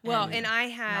 pray. well, and I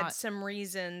had not- some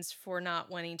reasons for not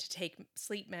wanting to take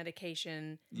sleep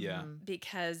medication Yeah.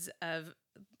 because of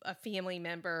a family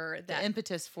member the that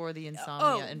impetus for the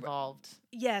insomnia Oh, involved.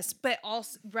 yes, but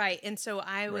also right. And so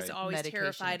I was Right. always Medication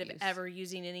terrified of abuse. ever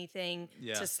using anything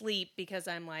Yeah. to sleep, because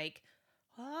I'm like,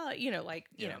 oh, you know, like,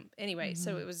 you Yeah. know, anyway,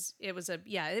 so that was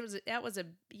a,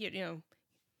 you know,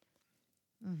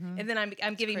 and then I'm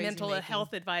giving crazy mental making.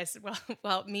 health advice.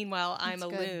 Well, meanwhile, I'm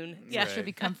That's a good. loon. Yeah, Yeah. should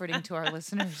be comforting to our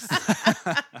listeners.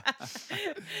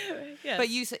 Yes. But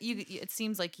you it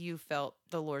seems like you felt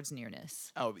the Lord's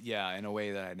nearness. Oh, yeah, in a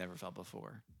way that I'd never felt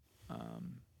before.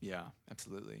 Yeah,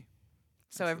 absolutely.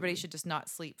 So everybody Absolutely. should just not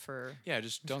sleep for. Yeah,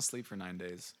 just don't sleep for 9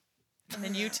 days. And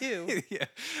then you too. Yeah.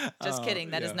 Just kidding.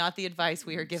 That is yeah. not the advice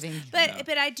we are giving.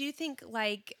 But I do think,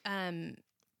 like,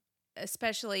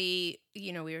 especially,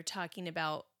 you know, we were talking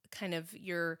about kind of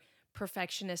your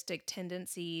perfectionistic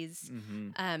tendencies.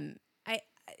 Mhm.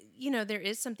 You know, there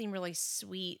is something really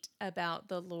sweet about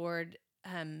the Lord,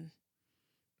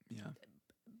 Yeah.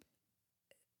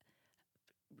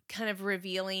 kind of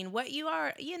revealing what you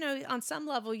are. You know, on some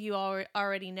level, you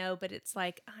already know, but it's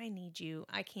like, I need you.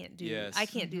 I can't do. Yes. I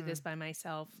can't do this by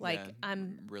myself. Like, Yeah,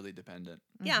 I'm. really dependent.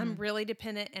 Yeah, I'm really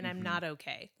dependent, and I'm not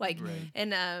okay. Like, Right.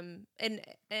 and I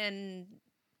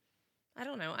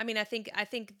don't know. I mean, I think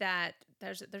that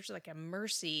there's like a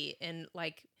mercy in,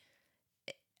 like,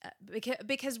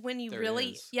 because when you There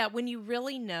really is. when you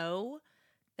really know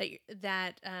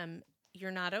that you're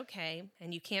not okay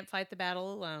and you can't fight the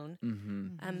battle alone,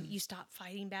 Mm-hmm. you stop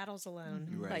fighting battles alone.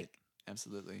 Right. Like,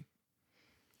 Absolutely.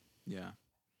 Yeah.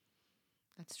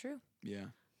 That's true. Yeah.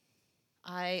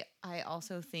 I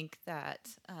also think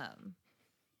that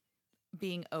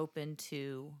being open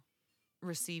to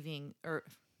receiving, or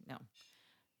no,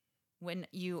 when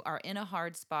you are in a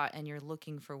hard spot and you're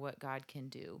looking for what God can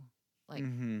do, like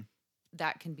Mm-hmm.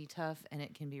 that can be tough and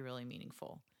it can be really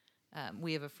meaningful.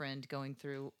 We have a friend going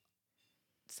through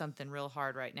something real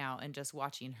hard right now, and just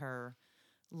watching her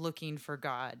looking for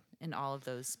God in all of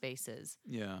those spaces.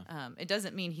 Yeah. It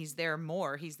doesn't mean he's there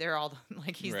more. He's there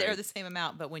he's there Right. the same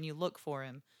amount, but when you look for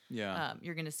him, Yeah.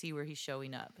 you're going to see where he's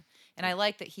showing up. And I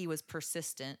like that he was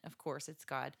persistent. Of course, it's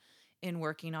God in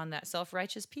working on that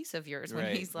self-righteous piece of yours when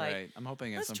Right, he's like, right. I'm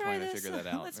hoping at let's some try point I this. figure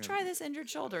that out. Let's try this injured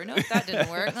shoulder. Nope, that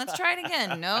didn't work. Let's try it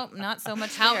again. Nope, not so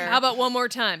much there. how about one more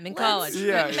time in college?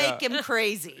 Let's Yeah, make him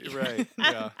crazy. Right.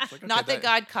 Yeah. It's like, Not okay, that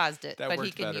God caused it, that but he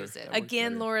worked can better. use it. That worked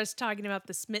Again, better. Laura's talking about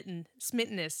the smitingness,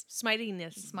 smitingness, Smiting.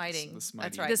 The That's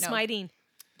smiting. right. the No, smiting.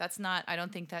 that's not, I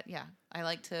don't think that, yeah. I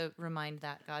like to remind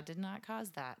that God did not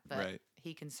cause that, but Right.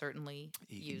 he can certainly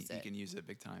use He it. can use it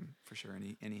big time for sure, and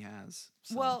he has.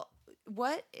 So. Well,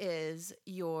 what is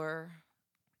your,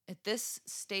 at this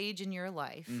stage in your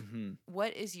life, Mhm.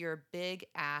 what is your big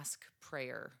ask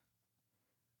prayer?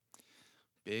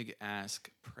 Big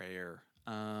ask prayer.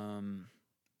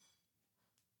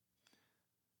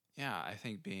 Yeah, I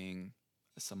think being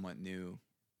somewhat new,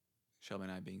 Shelby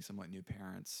and I being somewhat new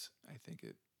parents, I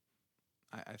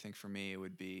think for me it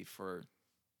would be for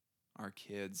our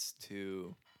kids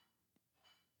to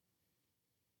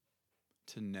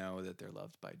know that they're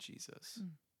loved by Jesus,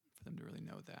 for them to really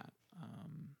know that.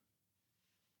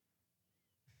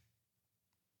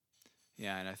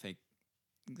 Yeah, and I think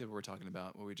that we're talking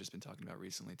about what we've just been talking about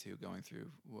recently too, going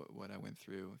through what I went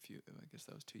through I guess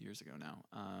that was 2 years ago now.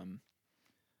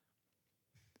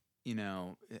 You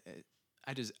know,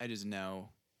 I just know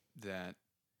that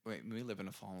we live in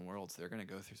a fallen world, so they're going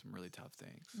to go through some really tough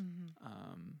things.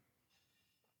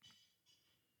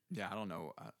 Yeah, I don't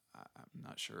know. I'm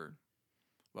not sure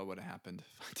what would have happened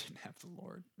if I didn't have the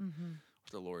Lord,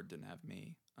 if the Lord didn't have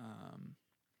me.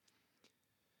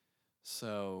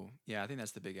 So yeah, I think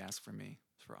that's the big ask for me,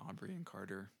 for Aubrey and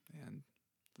Carter and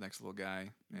the next little guy.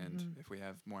 And if we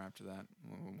have more after that,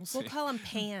 we'll see. We'll call him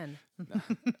Pan.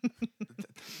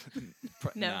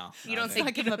 No, you don't I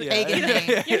think Give him a Yeah. pagan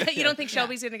name. you don't think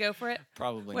Shelby's going to go for it?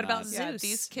 Probably What not. about Yeah, Zeus?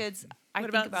 these kids, I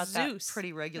What think about about Zeus? that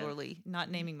pretty regularly, not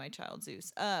naming my child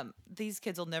Zeus. These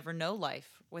kids will never know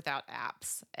life without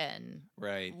apps and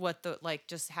Right. what the like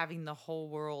just having the whole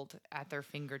world at their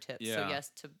fingertips. So Yeah.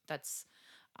 yes,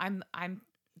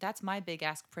 that's my big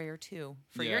ask prayer too.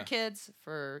 For your Yeah. kids,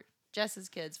 for Jess's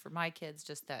kids, for my kids,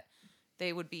 just that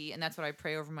they would be, and that's what I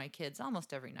pray over my kids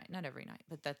almost every night, not every night,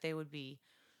 but that they would be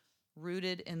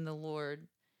rooted in the Lord,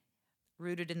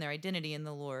 rooted in their identity in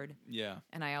the Lord. Yeah.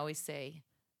 And I always say,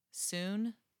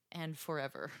 soon and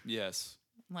forever. Yes.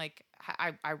 Like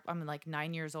I'm like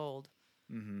 9 years old.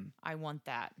 Mm-hmm. I want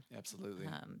that. Absolutely.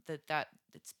 That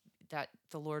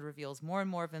the Lord reveals more and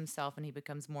more of Himself, and He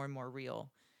becomes more and more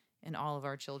real in all of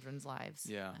our children's lives.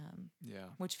 Yeah. Yeah.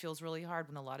 Which feels really hard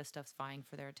when a lot of stuff's vying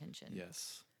for their attention.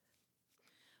 Yes.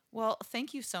 Well,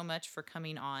 thank you so much for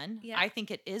coming on. Yeah. I think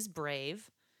it is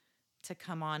brave to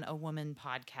come on a woman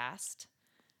podcast.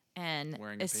 And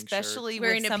Wearing a pink shirt. especially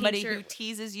Wearing with a pink somebody who shirt.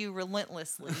 teases you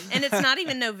relentlessly. And it's not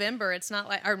even November. It's not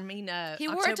like, He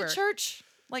wore it to church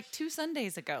like 2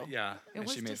 Sundays ago. Yeah. It And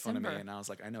was she made fun of me, December. and I was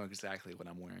like, I know exactly what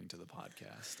I'm wearing to the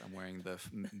podcast. I'm wearing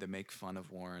the Make Fun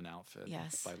of Warren outfit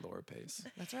Yes. by Laura Pace.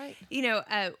 That's right. You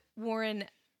know, Warren,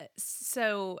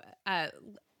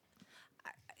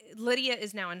 Lydia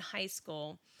is now in high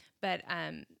school, but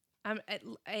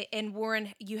and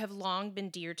Warren, you have long been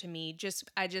dear to me.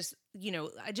 I just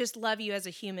love you as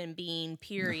a human being,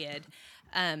 period.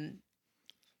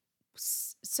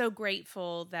 So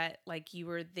grateful that like you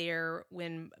were there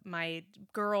when my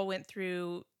girl went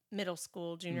through middle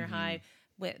school, junior high,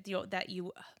 that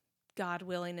you, God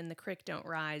willing, and the creek don't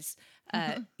rise,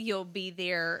 you'll be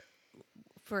there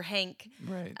for Hank.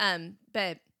 Right.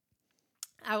 But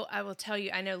I will tell you,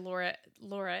 I know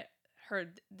Laura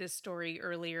heard this story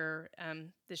earlier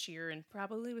this year and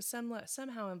probably was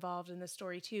somehow involved in this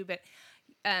story too. But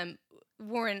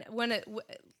Warren,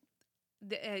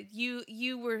 you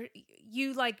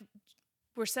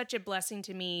were such a blessing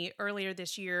to me earlier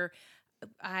this year.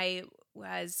 I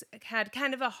had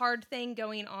kind of a hard thing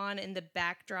going on in the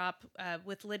backdrop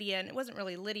with Lydia, and it wasn't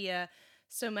really Lydia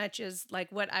so much as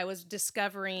like what I was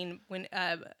discovering when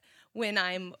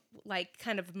I'm like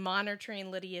kind of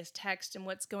monitoring Lydia's text and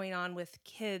what's going on with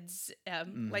kids,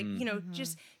 like, you know,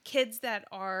 just kids that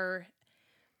are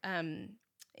in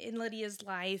Lydia's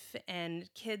life and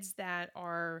kids that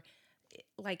are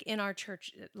like in our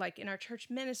church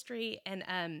ministry.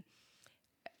 And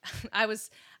I was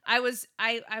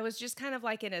just kind of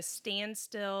like in a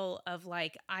standstill of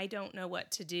like, I don't know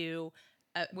what to do.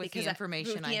 With the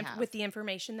information I have. With the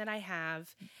information that I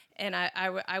have. And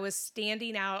I was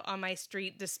standing out on my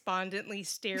street despondently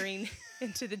staring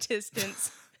into the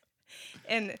distance.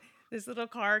 And this little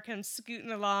car comes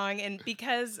scooting along. And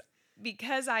because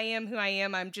I am who I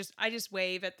am, I just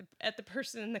wave at the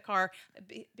person in the car,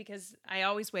 because I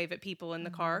always wave at people in the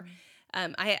car.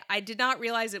 I did not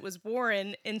realize it was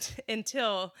Warren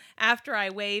until after I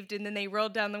waved, and then they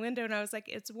rolled down the window and I was like,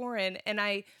 it's Warren. And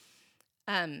I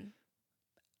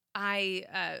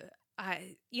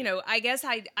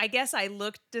guess I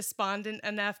looked despondent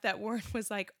enough that Warren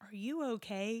was like, "Are you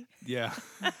okay?" Yeah.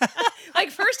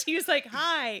 Like first he was like,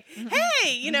 "Hi,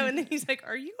 hey," you know, and then he's like,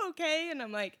 "Are you okay?" And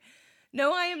I'm like,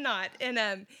 "No, I am not."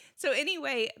 And so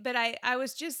anyway, but I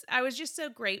was just so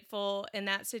grateful in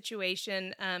that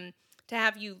situation to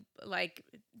have you like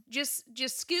just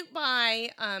scoot by.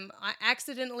 I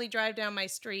accidentally drive down my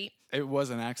street. It was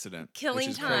an accident. Killing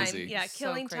which is time. Crazy. Yeah,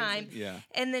 killing crazy. time. Yeah.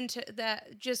 And then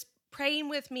just praying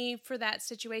with me for that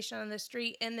situation on the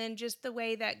street, and then just the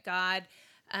way that God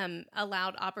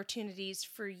allowed opportunities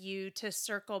for you to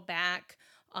circle back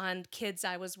on kids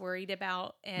I was worried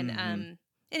about. And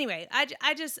anyway, I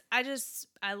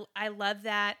love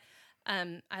that.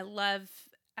 I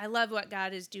love what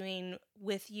God is doing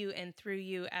with you and through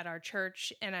you at our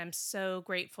church, and I'm so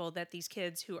grateful that these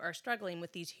kids who are struggling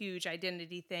with these huge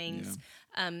identity things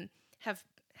have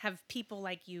people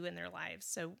like you in their lives.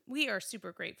 So we are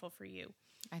super grateful for you.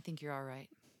 I think you're all right.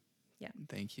 Yeah.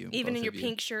 Thank you. Even both in your of you.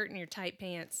 pink shirt and your tight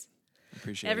pants.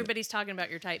 Appreciate Everybody's talking about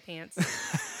your tight pants.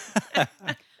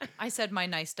 I said my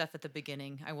nice stuff at the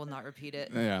beginning. I will not repeat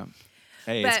it. it. Yeah.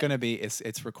 Hey, But- it's gonna be.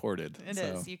 It's recorded. It so.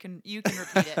 is. You can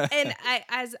repeat it. And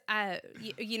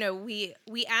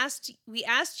we asked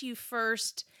you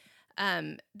first,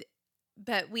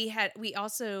 but we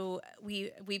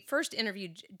first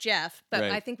interviewed Jeff, but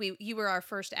Right. I think you were our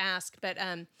first ask. But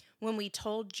when we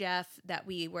told Jeff that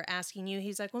we were asking you,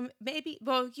 he's like, why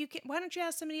don't you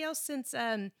ask somebody else since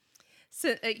you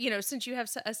have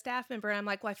a staff member? And I'm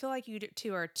like, well, I feel like you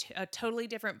two are a totally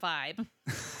different vibe.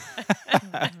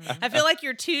 I feel like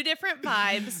you're two different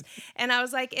vibes. And I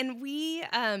was like, and we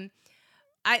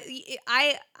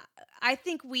I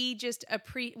think we just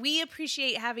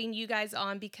appreciate having you guys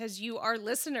on because you are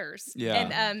listeners.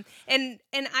 Yeah.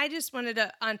 And I just wanted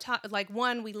to, on top, like,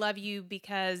 one, we love you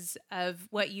because of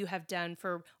what you have done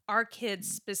for our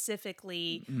kids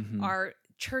specifically, our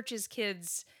church's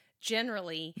kids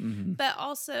generally, but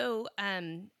also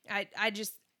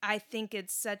I think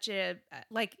it's such a,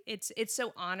 like, it's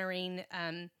so honoring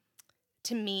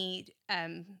to me.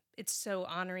 It's so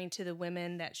honoring to the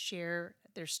women that share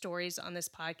their stories on this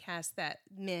podcast, that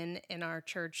men in our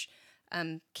church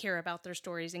care about their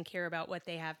stories and care about what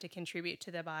they have to contribute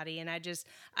to the body. And I just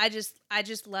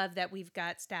love that we've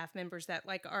got staff members that,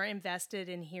 like, are invested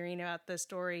in hearing about the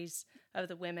stories of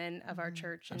the women of our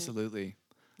church. And absolutely.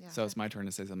 Yeah. So it's my turn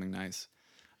to say something nice.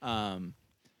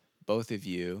 Both of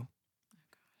you. Oh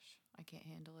gosh, I can't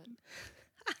handle it.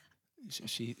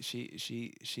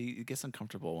 She gets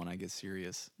uncomfortable when I get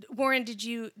serious. Warren,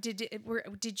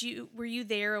 were you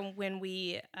there when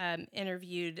we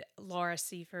interviewed Laura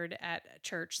Seifert at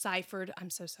church? Seifert, I'm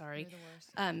so sorry.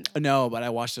 No, but I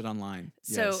watched it online.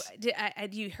 So yes.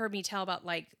 you heard me tell about,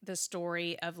 like, the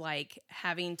story of, like,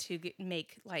 having to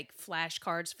make, like,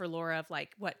 flashcards for Laura of,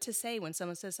 like, what to say when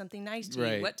someone says something nice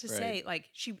to you, what to say. Like,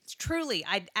 she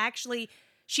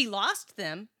lost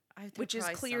them. Which is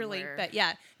clearly, somewhere. But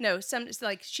yeah, no,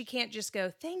 like, she can't just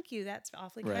go, thank you, that's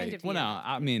awfully kind of you. Well, no,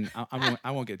 I mean, I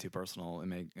won't get too personal and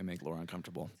make Laura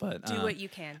uncomfortable, but do what you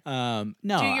can.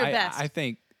 No, do your best. I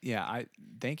think, I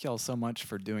thank y'all so much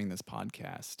for doing this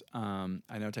podcast.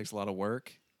 I know it takes a lot of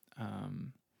work.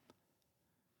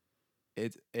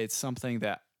 It's something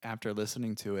that after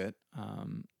listening to it,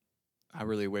 I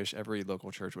really wish every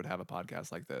local church would have a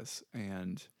podcast like this,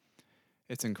 and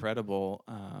it's incredible.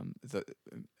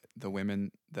 The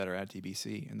women that are at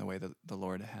DBC and the way that the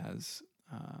Lord has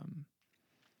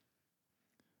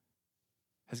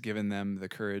given them the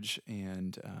courage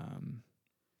and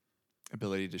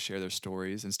ability to share their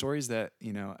stories, and stories that,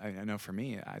 I know for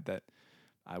me, that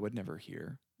I would never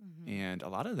hear. And a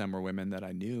lot of them were women that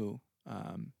I knew,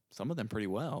 some of them pretty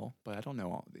well, but I don't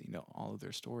know all of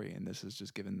their story. And this is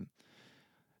just given,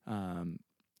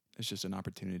 it's just an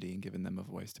opportunity and giving them a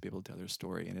voice to be able to tell their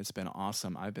story. And it's been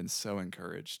awesome. I've been so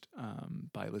encouraged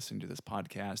by listening to this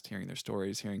podcast, hearing their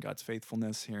stories, hearing God's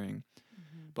faithfulness, hearing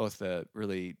both the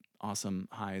really awesome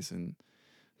highs and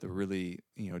the really,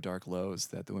 dark lows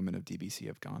that the women of DBC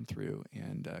have gone through,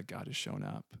 and God has shown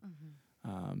up.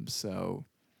 So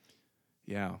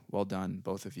yeah, well done,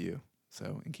 both of you.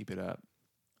 So, and keep it up.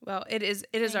 Well, it is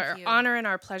our honor and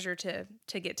our pleasure to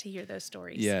get to hear those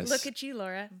stories. Yes. Look at you,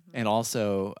 Laura. And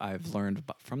also, I've learned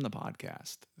from the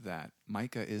podcast that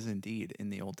Micah is indeed in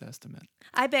the Old Testament.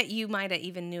 I bet you might have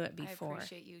even knew it before. I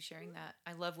appreciate you sharing that.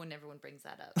 I love when everyone brings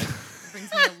that up. It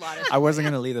brings me a lot of joy. I wasn't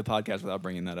going to leave the podcast without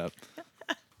bringing that up.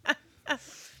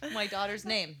 My daughter's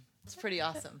name. It's pretty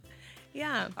awesome.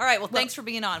 Yeah. All right. Well, thanks for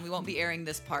being on. We won't be airing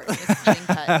this part. It's being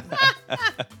cut.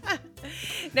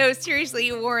 No,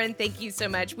 seriously, Warren, thank you so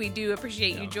much. We do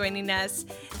appreciate you joining us.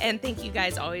 And thank you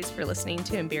guys always for listening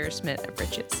to Embarrassment of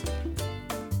Riches.